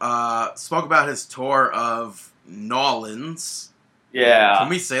spoke about his tour of Nolans. Yeah. Can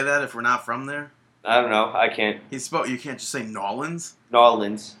we say that if we're not from there? I don't know. I can't. You can't just say Nolans?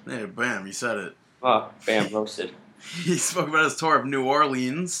 Nolans. Yeah, bam, you said it. Oh, bam, roasted. He spoke about his tour of New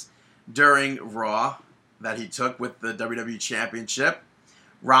Orleans during Raw that he took with the WWE Championship.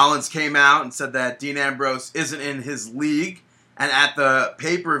 Rollins came out and said that Dean Ambrose isn't in his league, and at the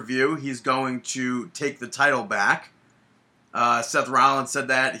pay-per-view, he's going to take the title back. Seth Rollins said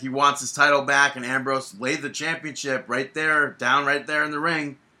that he wants his title back, and Ambrose laid the championship right there in the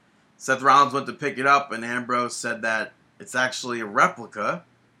ring. Seth Rollins went to pick it up, and Ambrose said that it's actually a replica,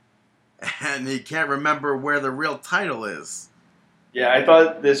 and he can't remember where the real title is. Yeah, I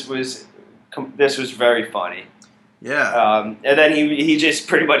thought this was very funny. Yeah. And then he just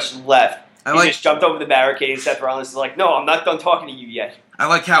pretty much left. He just jumped over the barricade, and Seth Rollins is like, no, I'm not done talking to you yet. I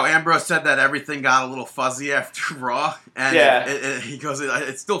like how Ambrose said that everything got a little fuzzy after Raw, and he goes,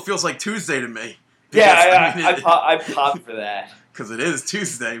 it still feels like Tuesday to me. Because, I popped for that. Because it is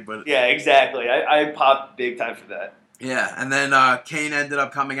Tuesday, but... Yeah, exactly. I popped big time for that. Yeah, and then Kane ended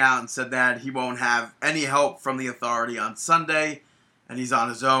up coming out and said that he won't have any help from the Authority on Sunday, and he's on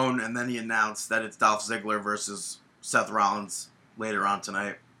his own, and then he announced that it's Dolph Ziggler versus Seth Rollins later on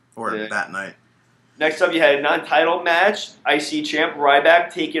tonight, or that night. Next up, you had a non-title match. IC champ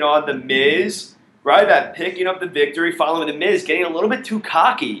Ryback taking on The Miz. Ryback picking up the victory, following The Miz getting a little bit too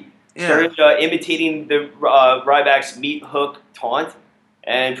cocky. Yeah. Started imitating the Ryback's meat hook taunt,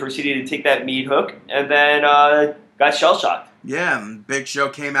 and proceeded to take that meat hook, and then got shell-shocked. Yeah, and Big Show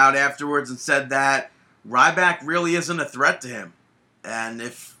came out afterwards and said that Ryback really isn't a threat to him, and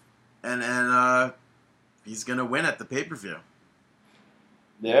he's gonna win at the pay-per-view.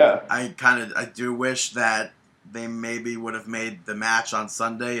 Yeah. I do wish that they maybe would have made the match on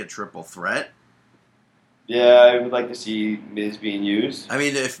Sunday a triple threat. Yeah, I would like to see Miz being used. I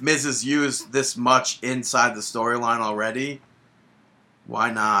mean, if Miz is used this much inside the storyline already,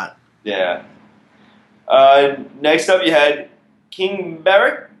 why not? Yeah. Next up, you had King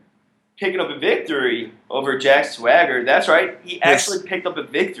Barrett picking up a victory over Jack Swagger. That's right. He actually picked up a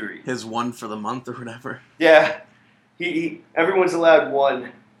victory. His one for the month or whatever. Yeah. Everyone's allowed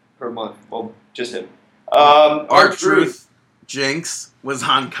one per month. Well, just him. R-Truth. Jinx was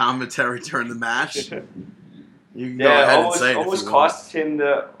on commentary during the match. You can go ahead and say it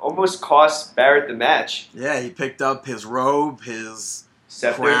almost cost Barrett the match. Yeah, he picked up his robe, his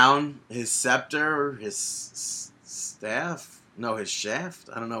crown, his scepter, his staff. No, his shaft.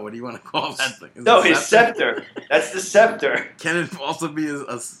 I don't know. What do you want to call that thing? No, his scepter. That's the scepter. Can it also be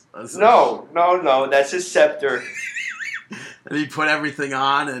a No. That's his scepter. And he put everything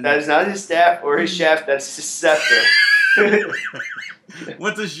on, and that is not his staff or his shaft. That's his scepter.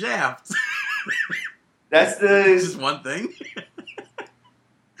 What's a shaft? That's just one thing.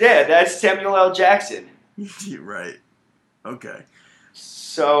 Yeah, that's Samuel L. Jackson. You're right. Okay.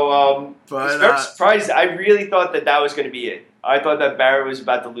 So, I was very surprised. I really thought that was going to be it. I thought that Barrett was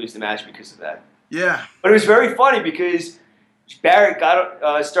about to lose the match because of that. Yeah. But it was very funny because Barrett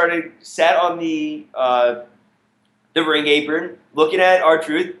sat on the ring apron, looking at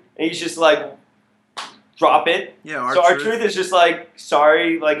R-Truth, and he's just like, drop it. Yeah, So R-Truth is just like,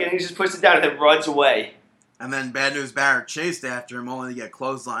 sorry, and he just puts it down and then runs away. And then Bad News Barrett chased after him, only to get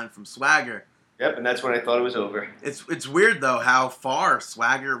clotheslined from Swagger. Yep, and that's when I thought it was over. It's weird, though, how far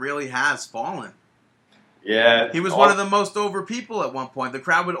Swagger really has fallen. Yeah. He was one of the most over people at one point. The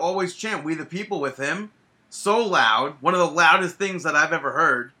crowd would always chant "We the People" with him. So loud. One of the loudest things that I've ever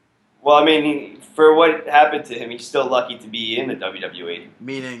heard. Well, I mean, for what happened to him, he's still lucky to be in the WWE.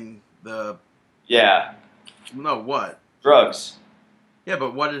 Meaning the... Yeah. No, what? Drugs. Yeah,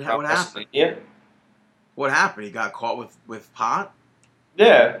 but what happened? Yeah. What happened? He got caught with pot?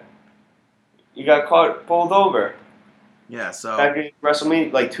 Yeah. He got pulled over. Yeah, so... Back in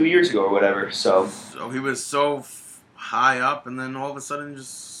WrestleMania, like 2 years ago or whatever, so... So he was so high up, and then all of a sudden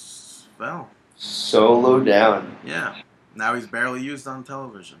just fell. So low down. Yeah. Now he's barely used on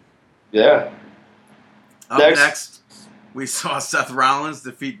television. Yeah. Up next, we saw Seth Rollins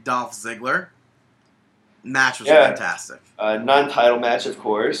defeat Dolph Ziggler. Match was fantastic. Non-title match, of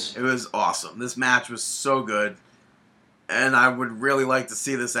course. It was awesome. This match was so good. And I would really like to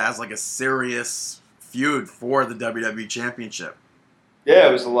see this as like a serious feud for the WWE Championship. Yeah,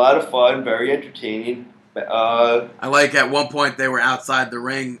 it was a lot of fun, very entertaining. I like at one point they were outside the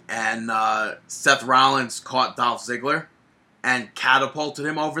ring and Seth Rollins caught Dolph Ziggler and catapulted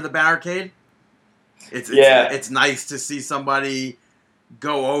him over the barricade. It's nice to see somebody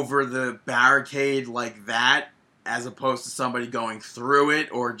go over the barricade like that as opposed to somebody going through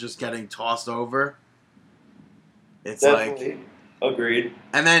it or just getting tossed over. It's definitely agreed.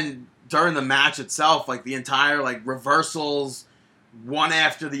 And then during the match itself, like the entire like reversals, one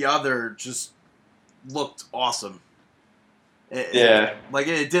after the other, just looked awesome.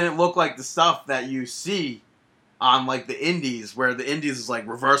 It didn't look like the stuff that you see on like the indies, where the indies is like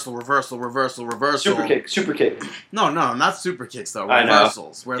reversal. Super kick. No, not super kicks though. I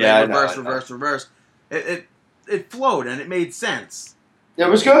Reversals, know. where they reverse. It flowed and it made sense. It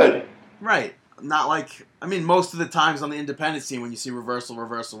was good. Right. Not like, I mean, most of the times on the independent scene when you see reversal,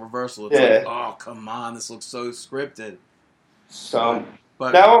 it's like, oh, come on, this looks so scripted.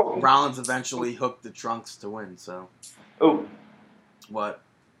 But now, Rollins eventually hooked the trunks to win, so. Oh. What?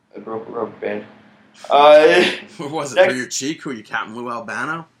 I broke a rubber band. What was it, through your cheek? Who, you Captain Lou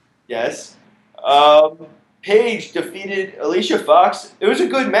Albano? Yes. Paige defeated Alicia Fox. It was a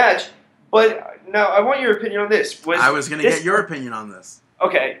good match, but now I want your opinion on this. I was going to get your opinion on this.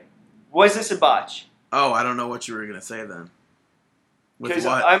 Okay. Was this a botch? Oh, I don't know what you were going to say then. Because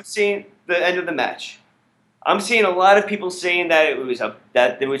I'm seeing the end of the match. I'm seeing a lot of people saying that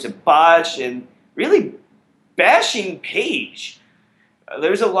there was a botch and really bashing Paige.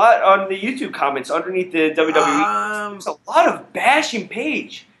 There's a lot on the YouTube comments underneath the WWE. There's a lot of bashing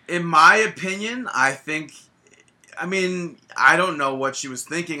Paige. In my opinion, I don't know what she was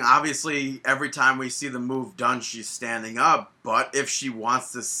thinking. Obviously, every time we see the move done, she's standing up. But if she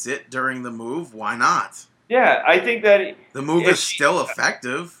wants to sit during the move, why not? Yeah, I think that... The move is still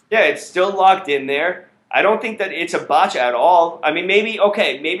effective. Yeah, it's still locked in there. I don't think that it's a botch at all. I mean,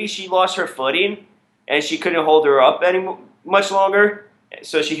 maybe she lost her footing and she couldn't hold her up much longer,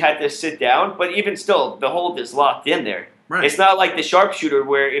 so she had to sit down. But even still, the hold is locked in there. Right. It's not like the sharpshooter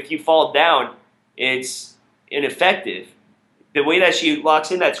where if you fall down, it's ineffective. the way that she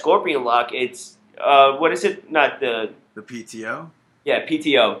locks in that scorpion lock, it's what is it? Not the PTO. Yeah,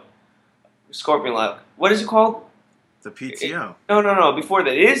 PTO, scorpion lock. What is it called? The PTO. No. Before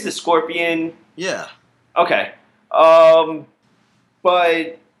that, it is the scorpion. Yeah. Okay.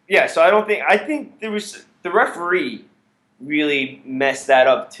 But yeah, so I think there was the referee really messed that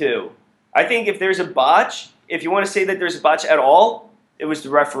up too. I think if there's a botch, if you want to say that there's a botch at all, it was the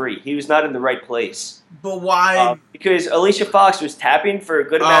referee. He was not in the right place. But why? Because Alicia Fox was tapping for a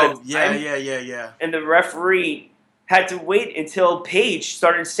good amount of time. Yeah. And the referee had to wait until Paige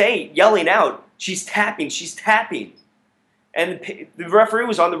started yelling out, she's tapping. And the referee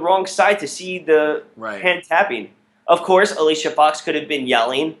was on the wrong side to see the hand tapping. Of course, Alicia Fox could have been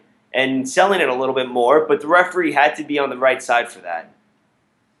yelling and selling it a little bit more, but the referee had to be on the right side for that.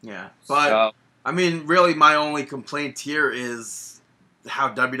 Yeah, but, I mean, really my only complaint here is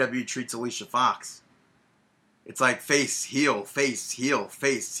how WWE treats Alicia Fox. It's like face, heel, face, heel,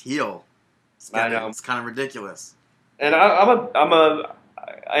 face, heel. I know. It's kind of ridiculous. And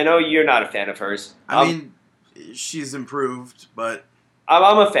I know you're not a fan of hers. I mean, she's improved, but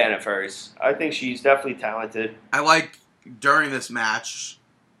I'm a fan of hers. I think she's definitely talented. I like during this match,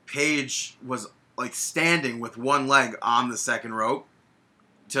 Paige was like standing with one leg on the second rope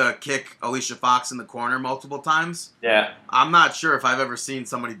to kick Alicia Fox in the corner multiple times. Yeah. I'm not sure if I've ever seen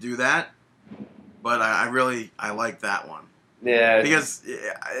somebody do that, but I like that one. Yeah. Because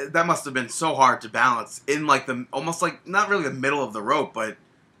that must have been so hard to balance in like almost like not really the middle of the rope, but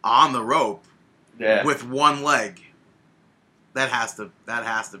on the rope. Yeah. With one leg. That has to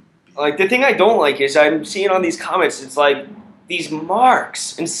be. Like, the thing I don't like is I'm seeing on these comments, it's like these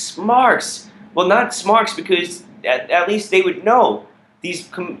marks and smarks. Well, not smarks because at least they would know. These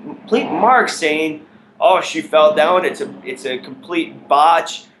complete marks saying, oh, she fell down, it's a complete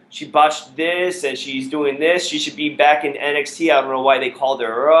botch. She botched this and she's doing this. She should be back in NXT. I don't know why they called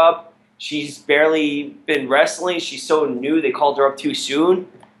her up. She's barely been wrestling. She's so new, they called her up too soon.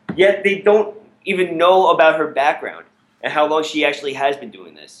 Yet they don't even know about her background and how long she actually has been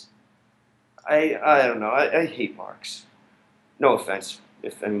doing this. I don't know. I hate marks. No offense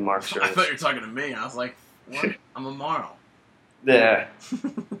if any marks are. I thought you were talking to me. I was like, what? I'm a moral. Yeah.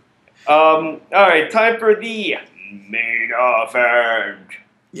 All right, time for the main event.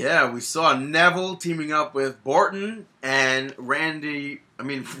 Yeah, we saw Neville teaming up with Borton and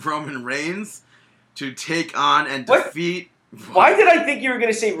Roman Reigns to take on and defeat. Why did I think you were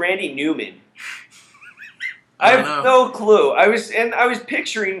going to say Randy Newman? I have no clue. I was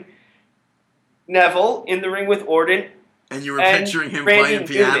picturing Neville in the ring with Orton. And you were picturing him playing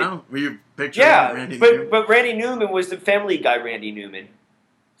piano? Newman. Were you picturing Randy Newman? But Randy Newman was the Family Guy Randy Newman.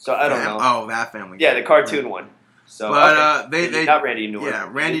 So I don't know. Oh, that Family Guy. Yeah, the cartoon one. So, but okay. They not Randy Newman. Yeah,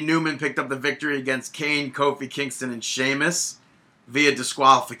 Randy Newman picked up the victory against Kane, Kofi Kingston, and Sheamus via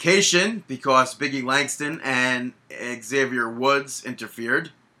disqualification because Biggie Langston and Xavier Woods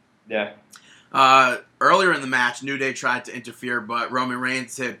interfered. Yeah. Earlier in the match, New Day tried to interfere, but Roman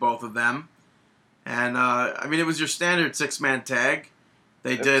Reigns hit both of them. And, it was your standard six-man tag.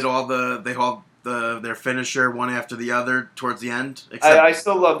 They did their finisher one after the other towards the end. I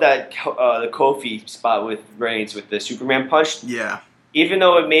still love that the Kofi spot with Reigns with the Superman punch. Yeah. Even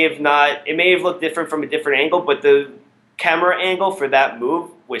though it may have looked different from a different angle, but the camera angle for that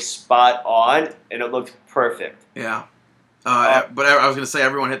move was spot on, and it looked perfect. Yeah. But I was going to say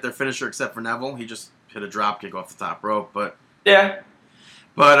everyone hit their finisher except for Neville. He just hit a drop kick off the top rope, but yeah.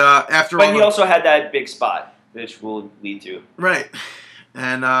 But he also had that big spot, which will lead to right,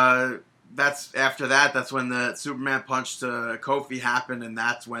 and that's when the Superman punch to Kofi happened, and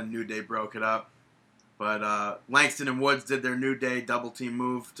that's when New Day broke it up. But Langston and Woods did their New Day double team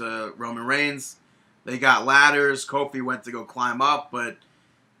move to Roman Reigns. They got ladders. Kofi went to go climb up, but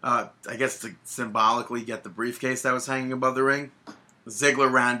I guess to symbolically get the briefcase that was hanging above the ring. Ziggler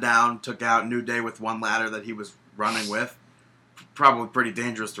ran down, took out New Day with one ladder that he was running with. Probably pretty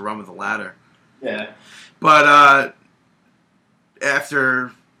dangerous to run with a ladder. Yeah. But how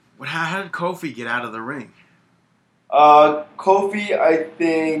did Kofi get out of the ring? Kofi, I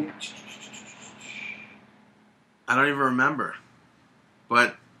think. I don't even remember.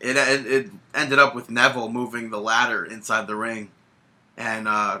 But it ended up with Neville moving the ladder inside the ring. And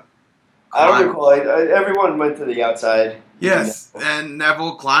I don't recall. Everyone went to the outside. Yes, and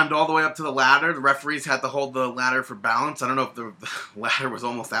Neville climbed all the way up to the ladder. The referees had to hold the ladder for balance. I don't know if the ladder was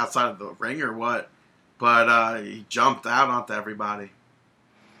almost outside of the ring or what, but he jumped out onto everybody.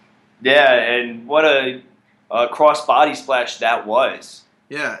 Yeah, and what a cross body splash that was.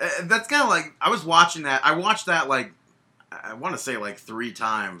 Yeah, that's kind of like, I was watching that. I watched that I want to say 3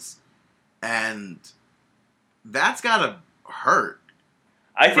 times, and that's got to hurt.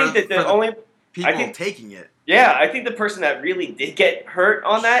 I think that the only people taking it. Yeah, I think the person that really did get hurt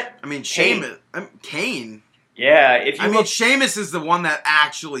on that. I mean, Sheamus. Kane. Yeah, Sheamus is the one that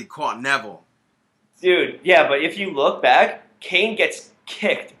actually caught Neville. Dude, yeah, but if you look back, Kane gets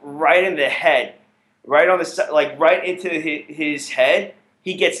kicked right in the head, right on the like right into his head.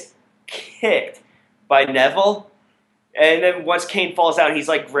 He gets kicked by Neville, and then once Kane falls out, he's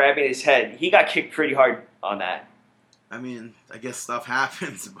like grabbing his head. He got kicked pretty hard on that. I mean, I guess stuff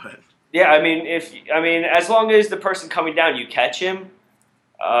happens, but yeah, I mean, as long as the person coming down, you catch him,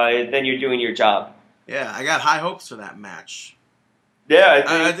 then you're doing your job. Yeah, I got high hopes for that match.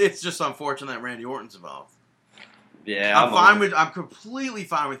 Yeah, it's just unfortunate that Randy Orton's involved. Yeah, I'm completely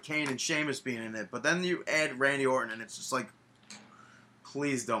fine with Kane and Sheamus being in it, but then you add Randy Orton, and it's just like,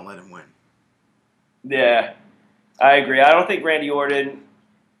 please don't let him win. Yeah, I agree. I don't think Randy Orton.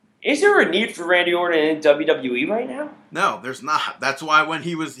 Is there a need for Randy Orton in WWE right now? No, there's not. That's why when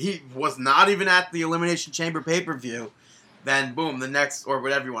he was not even at the Elimination Chamber pay-per-view, then boom, the next, or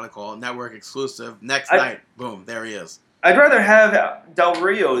whatever you want to call it, network exclusive, next night, boom, there he is. I'd rather have Del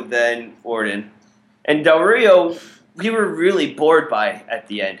Rio than Orton. And Del Rio, we were really bored by at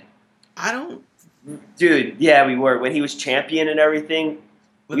the end. Dude, yeah, we were. When he was champion and everything.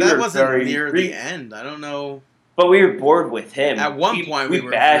 But that wasn't near the end. I don't know. But we were bored with him. At one point, we were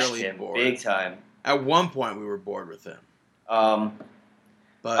bashed really him bored. Big time. At one point, we were bored with him. But all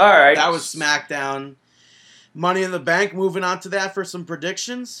right. That was SmackDown. Money in the Bank, moving on to that for some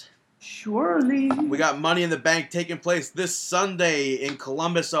predictions. Surely. We got Money in the Bank taking place this Sunday in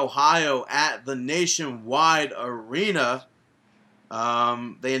Columbus, Ohio at the Nationwide Arena.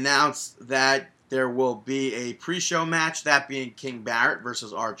 They announced that there will be a pre-show match, that being King Barrett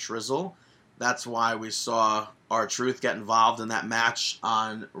versus R-Trizzle. That's why we saw R-Truth get involved in that match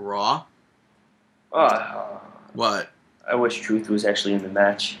on Raw. What? I wish Truth was actually in the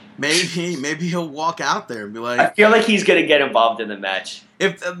match. Maybe he'll walk out there and be like... I feel like he's going to get involved in the match.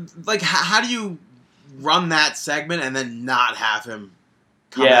 How do you run that segment and then not have him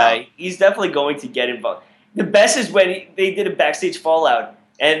come out? He's definitely going to get involved. The best is when they did a backstage fallout,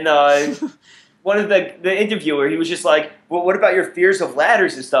 and one of the interviewer, he was just like, well, what about your fears of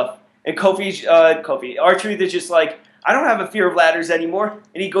ladders and stuff? And R-Truth is just like, I don't have a fear of ladders anymore.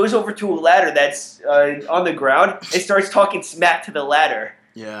 And he goes over to a ladder that's on the ground and starts talking smack to the ladder.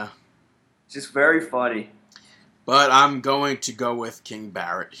 Yeah. It's just very funny. But I'm going to go with King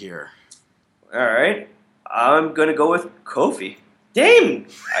Barrett here. All right. I'm going to go with Kofi. Damn!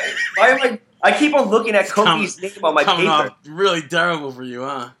 I keep on looking at Kofi's name on my paper. Off really terrible for you,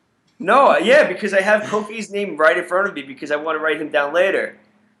 huh? No, yeah, because I have Kofi's name right in front of me because I want to write him down later.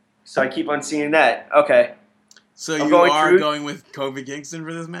 So I keep on seeing that. Okay. So you are going with Kofi Kingston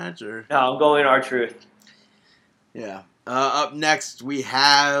for this match, or? No, I'm going R-Truth. Yeah. Up next, we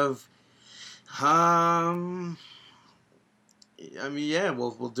have... we'll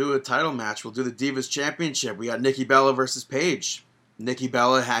do a title match. We'll do the Divas Championship. We got Nikki Bella versus Paige. Nikki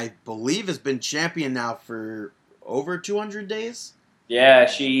Bella, I believe, has been champion now for over 200 days. Yeah,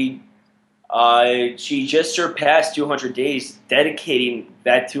 she just surpassed 200 days, dedicating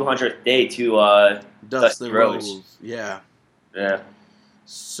that 200th day to Dusty Rhodes. Yeah.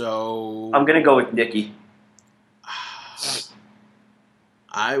 So I'm gonna go with Nikki.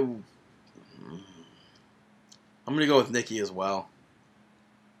 I'm gonna go with Nikki as well.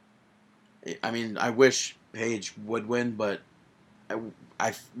 I mean, I wish Paige would win, but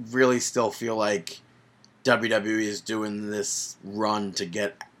I really still feel like WWE is doing this run to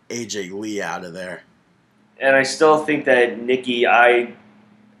get AJ Lee out of there. And I still think that Nikki,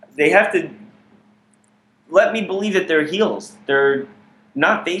 they have to let me believe that they're heels. They're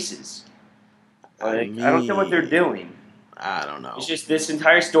not faces. I don't know what they're doing. I don't know. It's just this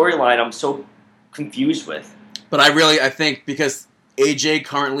entire storyline I'm so confused with. But I think because AJ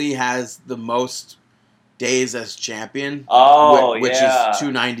currently has the most days as champion, which is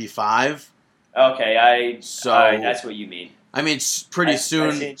 295. Okay, that's what you mean. I mean, pretty soon.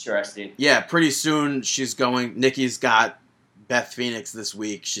 That's interesting. Yeah, pretty soon she's going. Nikki's got Beth Phoenix this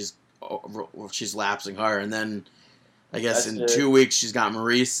week. She's lapsing her, and then I guess in 2 weeks she's got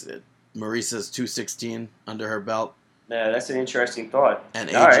Maurice. Maurice has 216 under her belt. Yeah, that's an interesting thought. And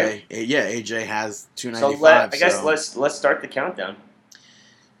AJ, AJ has 295. So I guess let's start the countdown.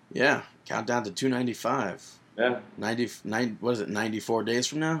 Yeah, countdown to 295. Yeah. 94 days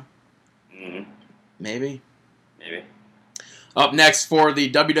from now? Mm-hmm. Maybe. Up next for the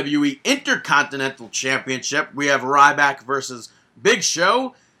WWE Intercontinental Championship, we have Ryback versus Big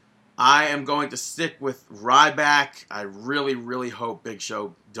Show. I am going to stick with Ryback. I really, really hope Big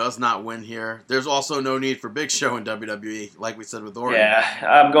Show does not win here. There's also no need for Big Show in WWE, like we said with Orton. Yeah,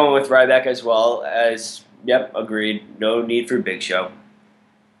 I'm going with Ryback as well. Yep, agreed. No need for Big Show.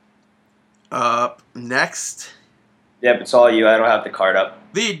 Next. Yep, it's all you. I don't have the card up.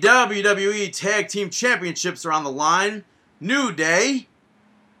 The WWE Tag Team Championships are on the line. New Day.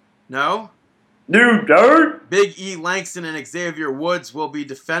 No. New Day. Big E Langston and Xavier Woods will be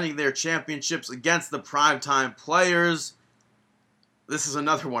defending their championships against the Primetime Players. This is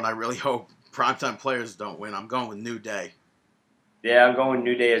another one I really hope Primetime Players don't win. I'm going with New Day. Yeah, I'm going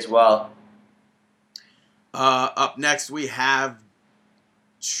New Day as well. Up next, we have...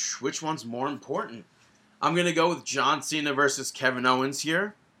 Which one's more important? I'm going to go with John Cena versus Kevin Owens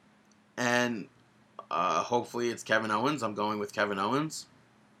here. And hopefully it's Kevin Owens. I'm going with Kevin Owens.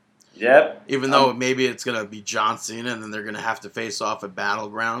 Yep. Even though maybe it's going to be John Cena and then they're going to have to face off at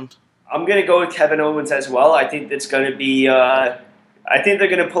Battleground. I'm going to go with Kevin Owens as well. I think it's going to be... I think they're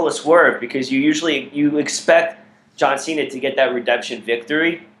going to pull a swerve because you expect John Cena to get that redemption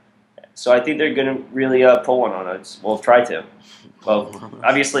victory. So I think they're going to really pull one on us. We'll try to. Well,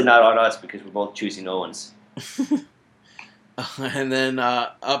 obviously not on us because we're both choosing Owens. And then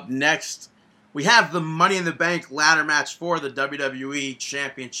up next, we have the Money in the Bank ladder match for the WWE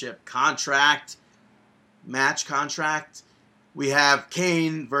Championship contract. We have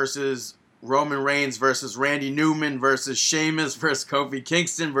Kane versus Roman Reigns versus Randy Newman versus Sheamus versus Kofi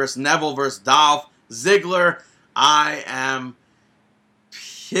Kingston versus Neville versus Dolph Ziggler. I am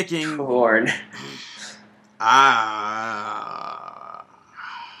picking... Torn.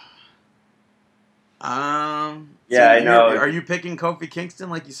 Yeah, I know. Are you picking Kofi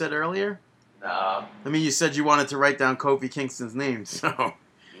Kingston like you said earlier? No. I mean, you said you wanted to write down Kofi Kingston's name, so...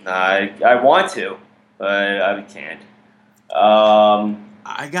 No, I want to, but I can't.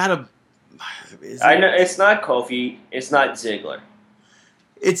 I gotta... I know it's not Kofi. It's not Ziggler.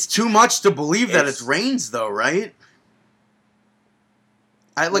 It's too much to believe that it's Reigns, though, right?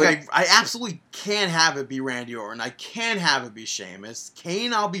 I absolutely can't have it be Randy Orton. I can't have it be Sheamus.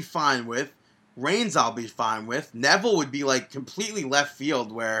 Kane, I'll be fine with. Reigns, I'll be fine with. Neville would be like completely left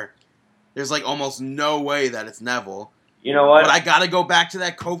field, where there's like almost no way that it's Neville. You know what? But I gotta go back to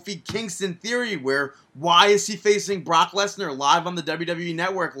that Kofi Kingston theory, where why is he facing Brock Lesnar live on the WWE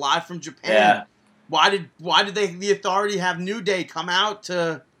Network, live from Japan? Yeah. Why did the Authority have New Day come out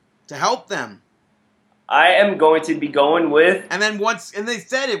to help them? I am going to be going with... And then they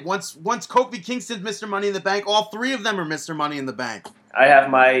said it, once Kofi Kingston's Mr. Money in the Bank, all three of them are Mr. Money in the Bank. I have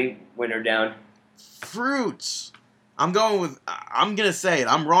my winner down. Fruits. I'm going to say it.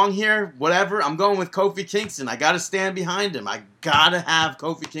 I'm wrong here, whatever. I'm going with Kofi Kingston. I got to stand behind him. I got to have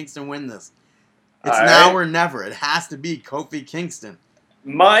Kofi Kingston win this. It's now or never. It has to be Kofi Kingston.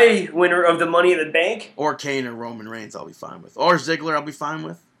 My winner of the Money in the Bank? Or Kane or Roman Reigns I'll be fine with. Or Ziggler I'll be fine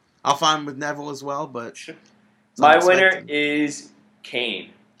with. I'll fine with Neville as well, but... My winner is Kane.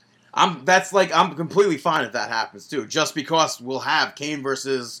 I'm completely fine if that happens, too. Just because we'll have Kane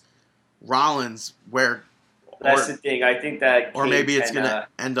versus Rollins where... That's the thing. I think that... Or maybe it's going to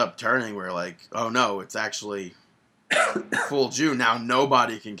end up turning where, like, oh, no, it's actually fooled you. Now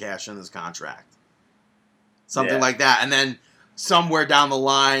nobody can cash in this contract. Something like that. And then somewhere down the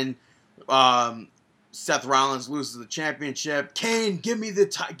line... Seth Rollins loses the championship. Kane, give me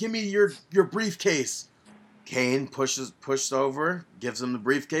your briefcase. Kane pushes over, gives him the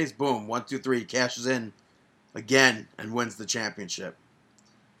briefcase. Boom, 1, 2, 3, cashes in again and wins the championship.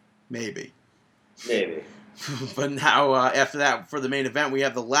 Maybe. But now after that, for the main event, we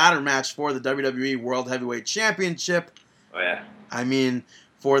have the ladder match for the WWE World Heavyweight Championship. Oh yeah. I mean,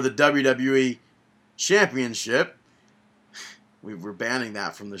 for the WWE Championship, we're banning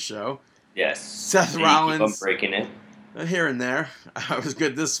that from the show. Yes. Seth Rollins. Keep on breaking it. Here and there. I was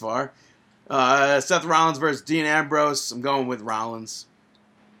good this far. Seth Rollins versus Dean Ambrose. I'm going with Rollins.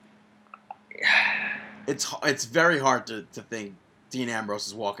 It's very hard to think Dean Ambrose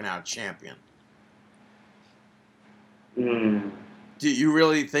is walking out champion. Do you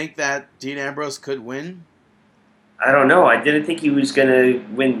really think that Dean Ambrose could win? I don't know. I didn't think he was going to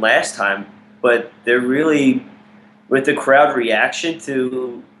win last time, but they're really, with the crowd reaction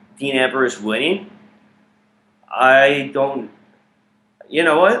to Dean Ambrose winning, I don't... You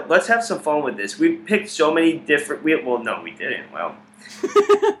know what? Let's have some fun with this. We picked so many different... Well, no, we didn't. Well,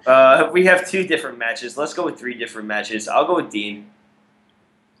 we have 2 different matches. Let's go with 3 different matches. I'll go with Dean.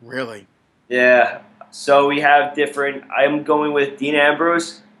 Really? Yeah. So we have different... I'm going with Dean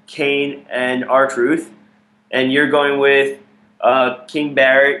Ambrose, Kane, and R-Truth. And you're going with King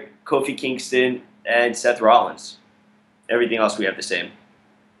Barrett, Kofi Kingston, and Seth Rollins. Everything else we have the same.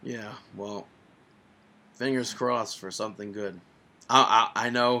 Yeah, well, fingers crossed for something good.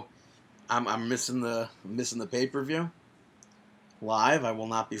 I know I'm missing the pay-per-view live. I will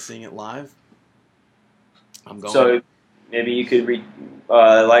not be seeing it live. I'm going. So maybe you could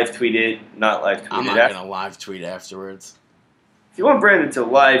live tweet it, not live tweet I'm it. not going to live tweet afterwards. If you want Brandon to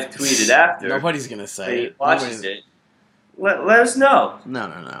live tweet it after, nobody's going to say it. Watches it. Let us know.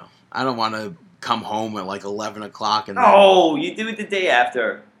 No. I don't want to come home at like 11 o'clock. No, you do it the day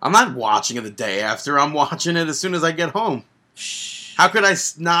after. I'm not watching it the day after. I'm watching it as soon as I get home. Shh. How could I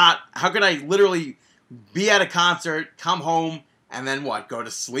literally be at a concert, come home, and then what, go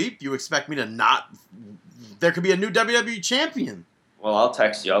to sleep? You expect me to not... There could be a new WWE champion. Well, I'll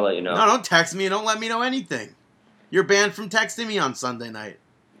text you. I'll let you know. No, don't text me. Don't let me know anything. You're banned from texting me on Sunday night.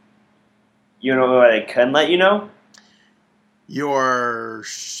 You know what I can let you know? Your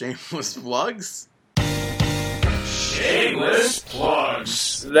shameless plugs? Shameless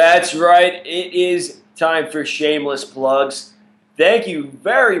plugs. That's right. It is time for shameless plugs. Thank you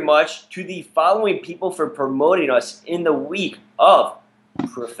very much to the following people for promoting us in the week of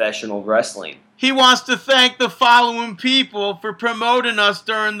professional wrestling. He wants to thank the following people for promoting us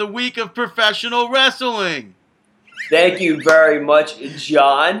during the week of professional wrestling. Thank you very much,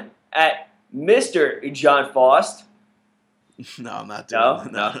 John, at Mr. John Faust. No, I'm not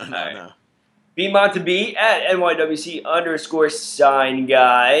doing that. No. Right. B-Montabe at NYWC_sign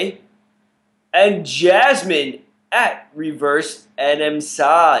guy. And Jasmine at Reverse NM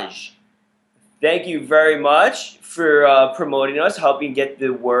Saj. Thank you very much for promoting us, helping get the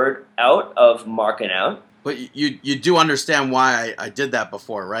word out of Markin Out. But you do understand why I did that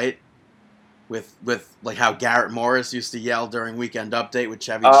before, right? With like how Garrett Morris used to yell during Weekend Update with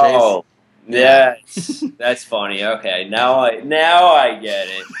Chevy Chase. Oh, yes, that's funny. Okay, now I get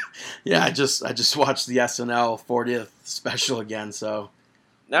it. Yeah, I just watched the SNL 40th special again, so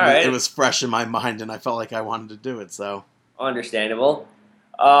all right, it was fresh in my mind, and I felt like I wanted to do it. So understandable.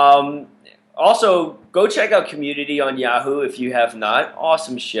 Also, go check out Community on Yahoo if you have not.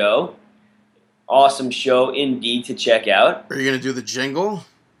 Awesome show indeed to check out. Are you gonna do the jingle?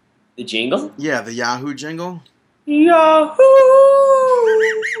 The jingle? Yeah, the Yahoo jingle. Yahoo!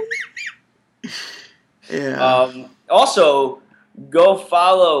 Yeah. Also, go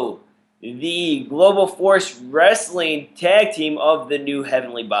follow the Global Force Wrestling tag team of the New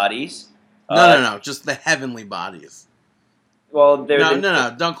Heavenly Bodies. No, just the Heavenly Bodies. Well,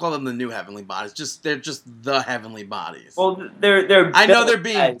 no, don't call them the New Heavenly Bodies. They're just the Heavenly Bodies. Well, they're. I know they're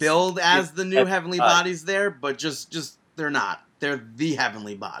being billed as the New Heavenly Bodies there, but just they're not. They're the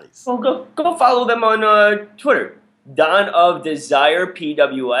Heavenly Bodies. Well, go follow them on Twitter. Don of Desire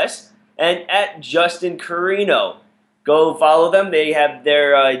PWS and at Justin Carino. Go follow them. They have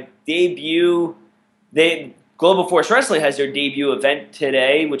their debut. Global Force Wrestling has their debut event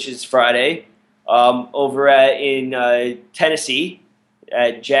today, which is Friday, over in Tennessee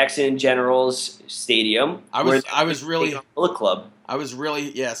at Jackson Generals Stadium. I was really Bullet Club.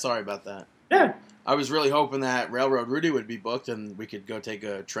 Sorry about that. Yeah. I was really hoping that Railroad Rudy would be booked and we could go take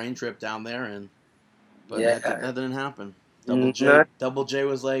a train trip down there, but that didn't happen. Double J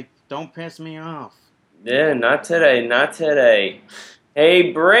was like, "Don't piss me off." Yeah, not today.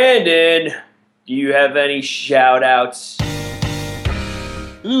 Hey, Brandon, do you have any shout-outs?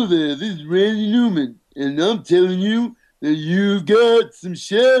 Hello there, this is Randy Newman, and I'm telling you that you've got some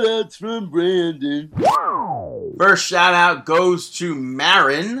shout-outs from Brandon. First shout-out goes to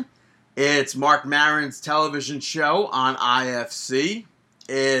Marin. It's Mark Maron's television show on IFC.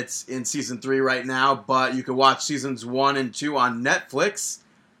 It's in season 3 right now, but you can watch seasons 1 and 2 on Netflix.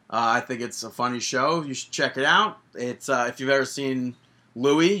 I think it's a funny show. You should check it out. It's if you've ever seen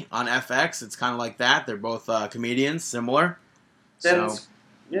Louie on FX, it's kind of like that. They're both comedians, similar. So,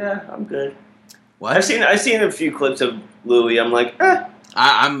 yeah, I'm good. What? I've seen a few clips of Louie. I'm like,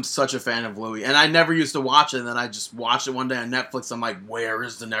 I'm such a fan of Louie, and I never used to watch it. And then I just watched it one day on Netflix. I'm like, where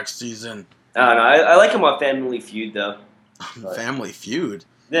is the next season? I don't know. I like him on Family Feud though. Family Feud.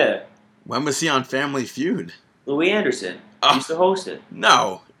 Yeah. When was he on Family Feud? Louis Anderson. He used to host it.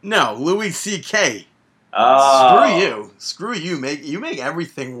 No, Louis C.K. Oh. Screw you. You make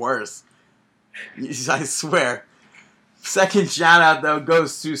everything worse. I swear. Second shout out though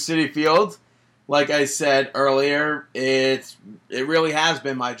goes to City Field. Like I said earlier, it really has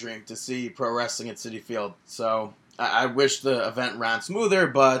been my dream to see pro wrestling at City Field. So I wish the event ran smoother,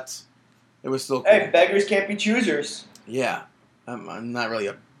 but it was still cool. Hey, beggars can't be choosers. Yeah. I'm not really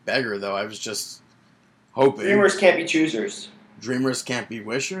a beggar, though. I was just hoping. Dreamers can't be choosers. Dreamers can't be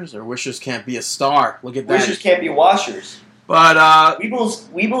wishers, or wishers can't be a star. Look at that. Wishers can't be washers. But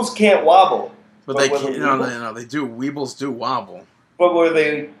Weebles can't wobble. But they can't. No, they do. Weebles do wobble. But will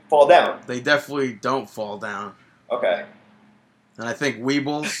they fall down? They definitely don't fall down. Okay. And I think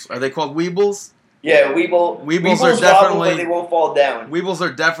Weebles, are they called Weebles? Yeah, Weebles are wobble, definitely but they won't fall down. Weebles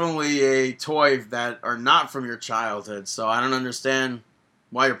are definitely a toy that are not from your childhood. So I don't understand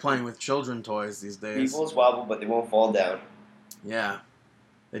why you're playing with children toys these days. Weebles wobble, but they won't fall down. Yeah,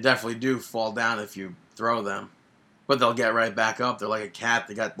 they definitely do fall down if you throw them, but they'll get right back up. They're like a cat.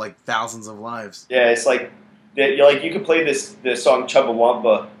 They got like thousands of lives. Yeah, it's like you could play this song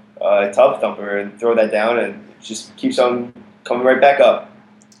Chubbawamba Tub Thumper and throw that down and it just keeps on coming right back up.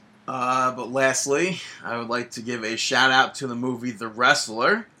 But lastly, I would like to give a shout out to the movie The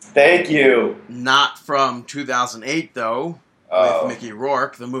Wrestler. Thank you. Not from 2008 though, with Mickey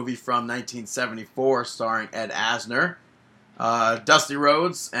Rourke. The movie from 1974 starring Ed Asner. Dusty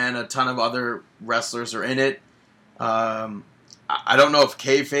Rhodes and a ton of other wrestlers are in it. I don't know if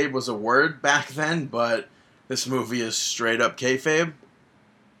kayfabe was a word back then, but this movie is straight up kayfabe.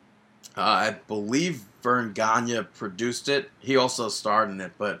 I believe Vern Gagne produced it. He also starred in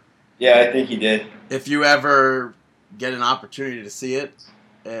it, but yeah, I think he did. if you ever get an opportunity to see it,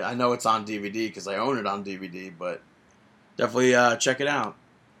 I know it's on DVD because I own it on DVD, but definitely check it out.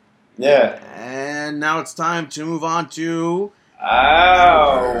 Yeah. And now it's time to move on to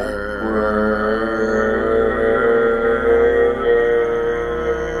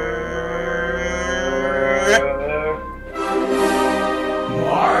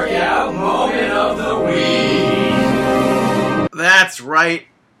Mark Out Moment of the Week. That's right,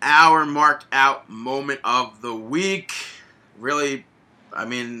 our Mark Out Moment of the Week. Really, I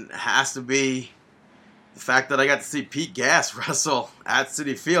mean, it has to be the fact that I got to see Pete Gas wrestle at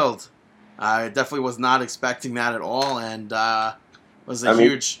Citi Field. I definitely was not expecting that at all, and was a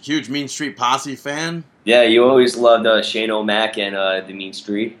huge Mean Street Posse fan. Yeah, you always loved Shane O'Mac and the Mean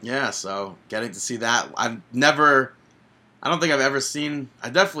Street. Yeah, so getting to see that, I've definitely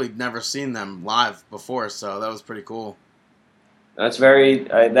never seen them live before, so that was pretty cool. That's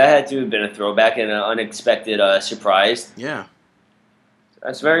that had to have been a throwback and an unexpected surprise. Yeah.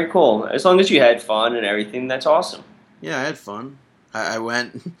 That's very cool. As long as you had fun and everything, that's awesome. Yeah, I had fun. I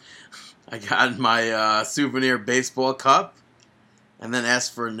went, I got my souvenir baseball cup, and then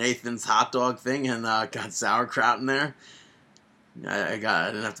asked for Nathan's hot dog thing, and got sauerkraut in there. I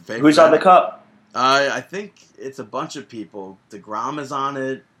didn't have to pay for Who's that. on the cup? I think it's a bunch of people. DeGrom is on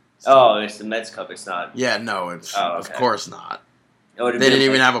it. Oh, it's the Mets cup. It's not. Yeah, no, it's of course not. They didn't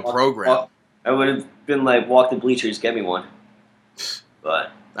even have a program. I would have been like, walk the bleachers, get me one.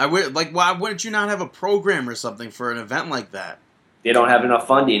 But why wouldn't you not have a program or something for an event like that? They don't have enough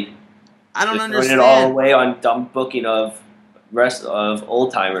funding. I don't understand. It all away on dumb booking of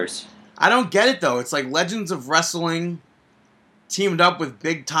old timers. I don't get it though. It's like Legends of Wrestling teamed up with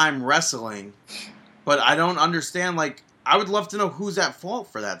Big Time Wrestling, but I don't understand. Like, I would love to know who's at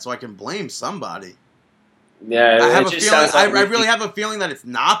fault for that, so I can blame somebody. Yeah, I have a feeling. I really have a feeling that it's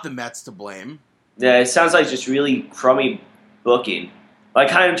not the Mets to blame. Yeah, it sounds like just really crummy booking, like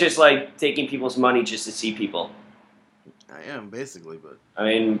kind of just like taking people's money just to see people. I am basically, but I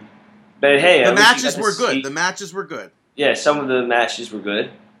mean, but hey, the matches were good. The matches were good. Yeah, some of the matches were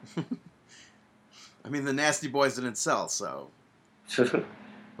good. I mean, the Nasty Boys didn't sell, so.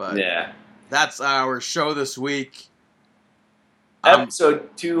 But yeah, that's our show this week.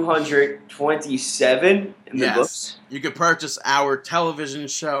 Episode 227 in the books. You can purchase our television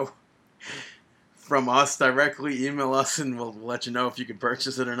show from us directly. Email us, and we'll let you know if you can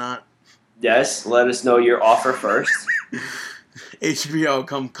purchase it or not. Yes, let us know your offer first. HBO,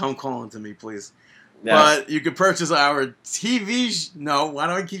 come calling to me, please. Yes. But you can purchase our TV. No, why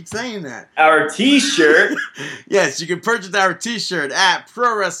do I keep saying that? Our T-shirt. Yes, you can purchase our T-shirt at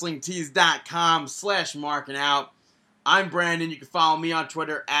prowrestlingtees.com/markingout. I'm Brandon. You can follow me on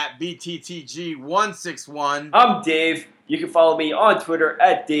Twitter at BTTG161. I'm Dave. You can follow me on Twitter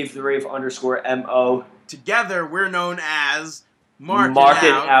at DaveTheRave_MO. Together, we're known as Markin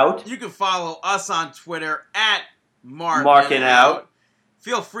Out. You can follow us on Twitter at Markin Out.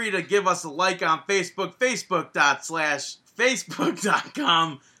 Feel free to give us a like on Facebook,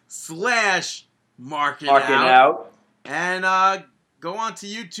 facebook.com/markin out. And go on to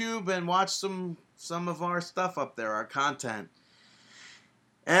YouTube and watch some of our stuff up there, our content.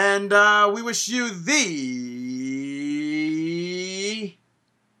 And we wish you the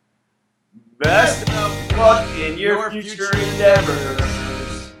best of luck in your future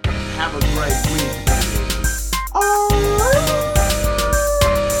endeavors. Have a great week.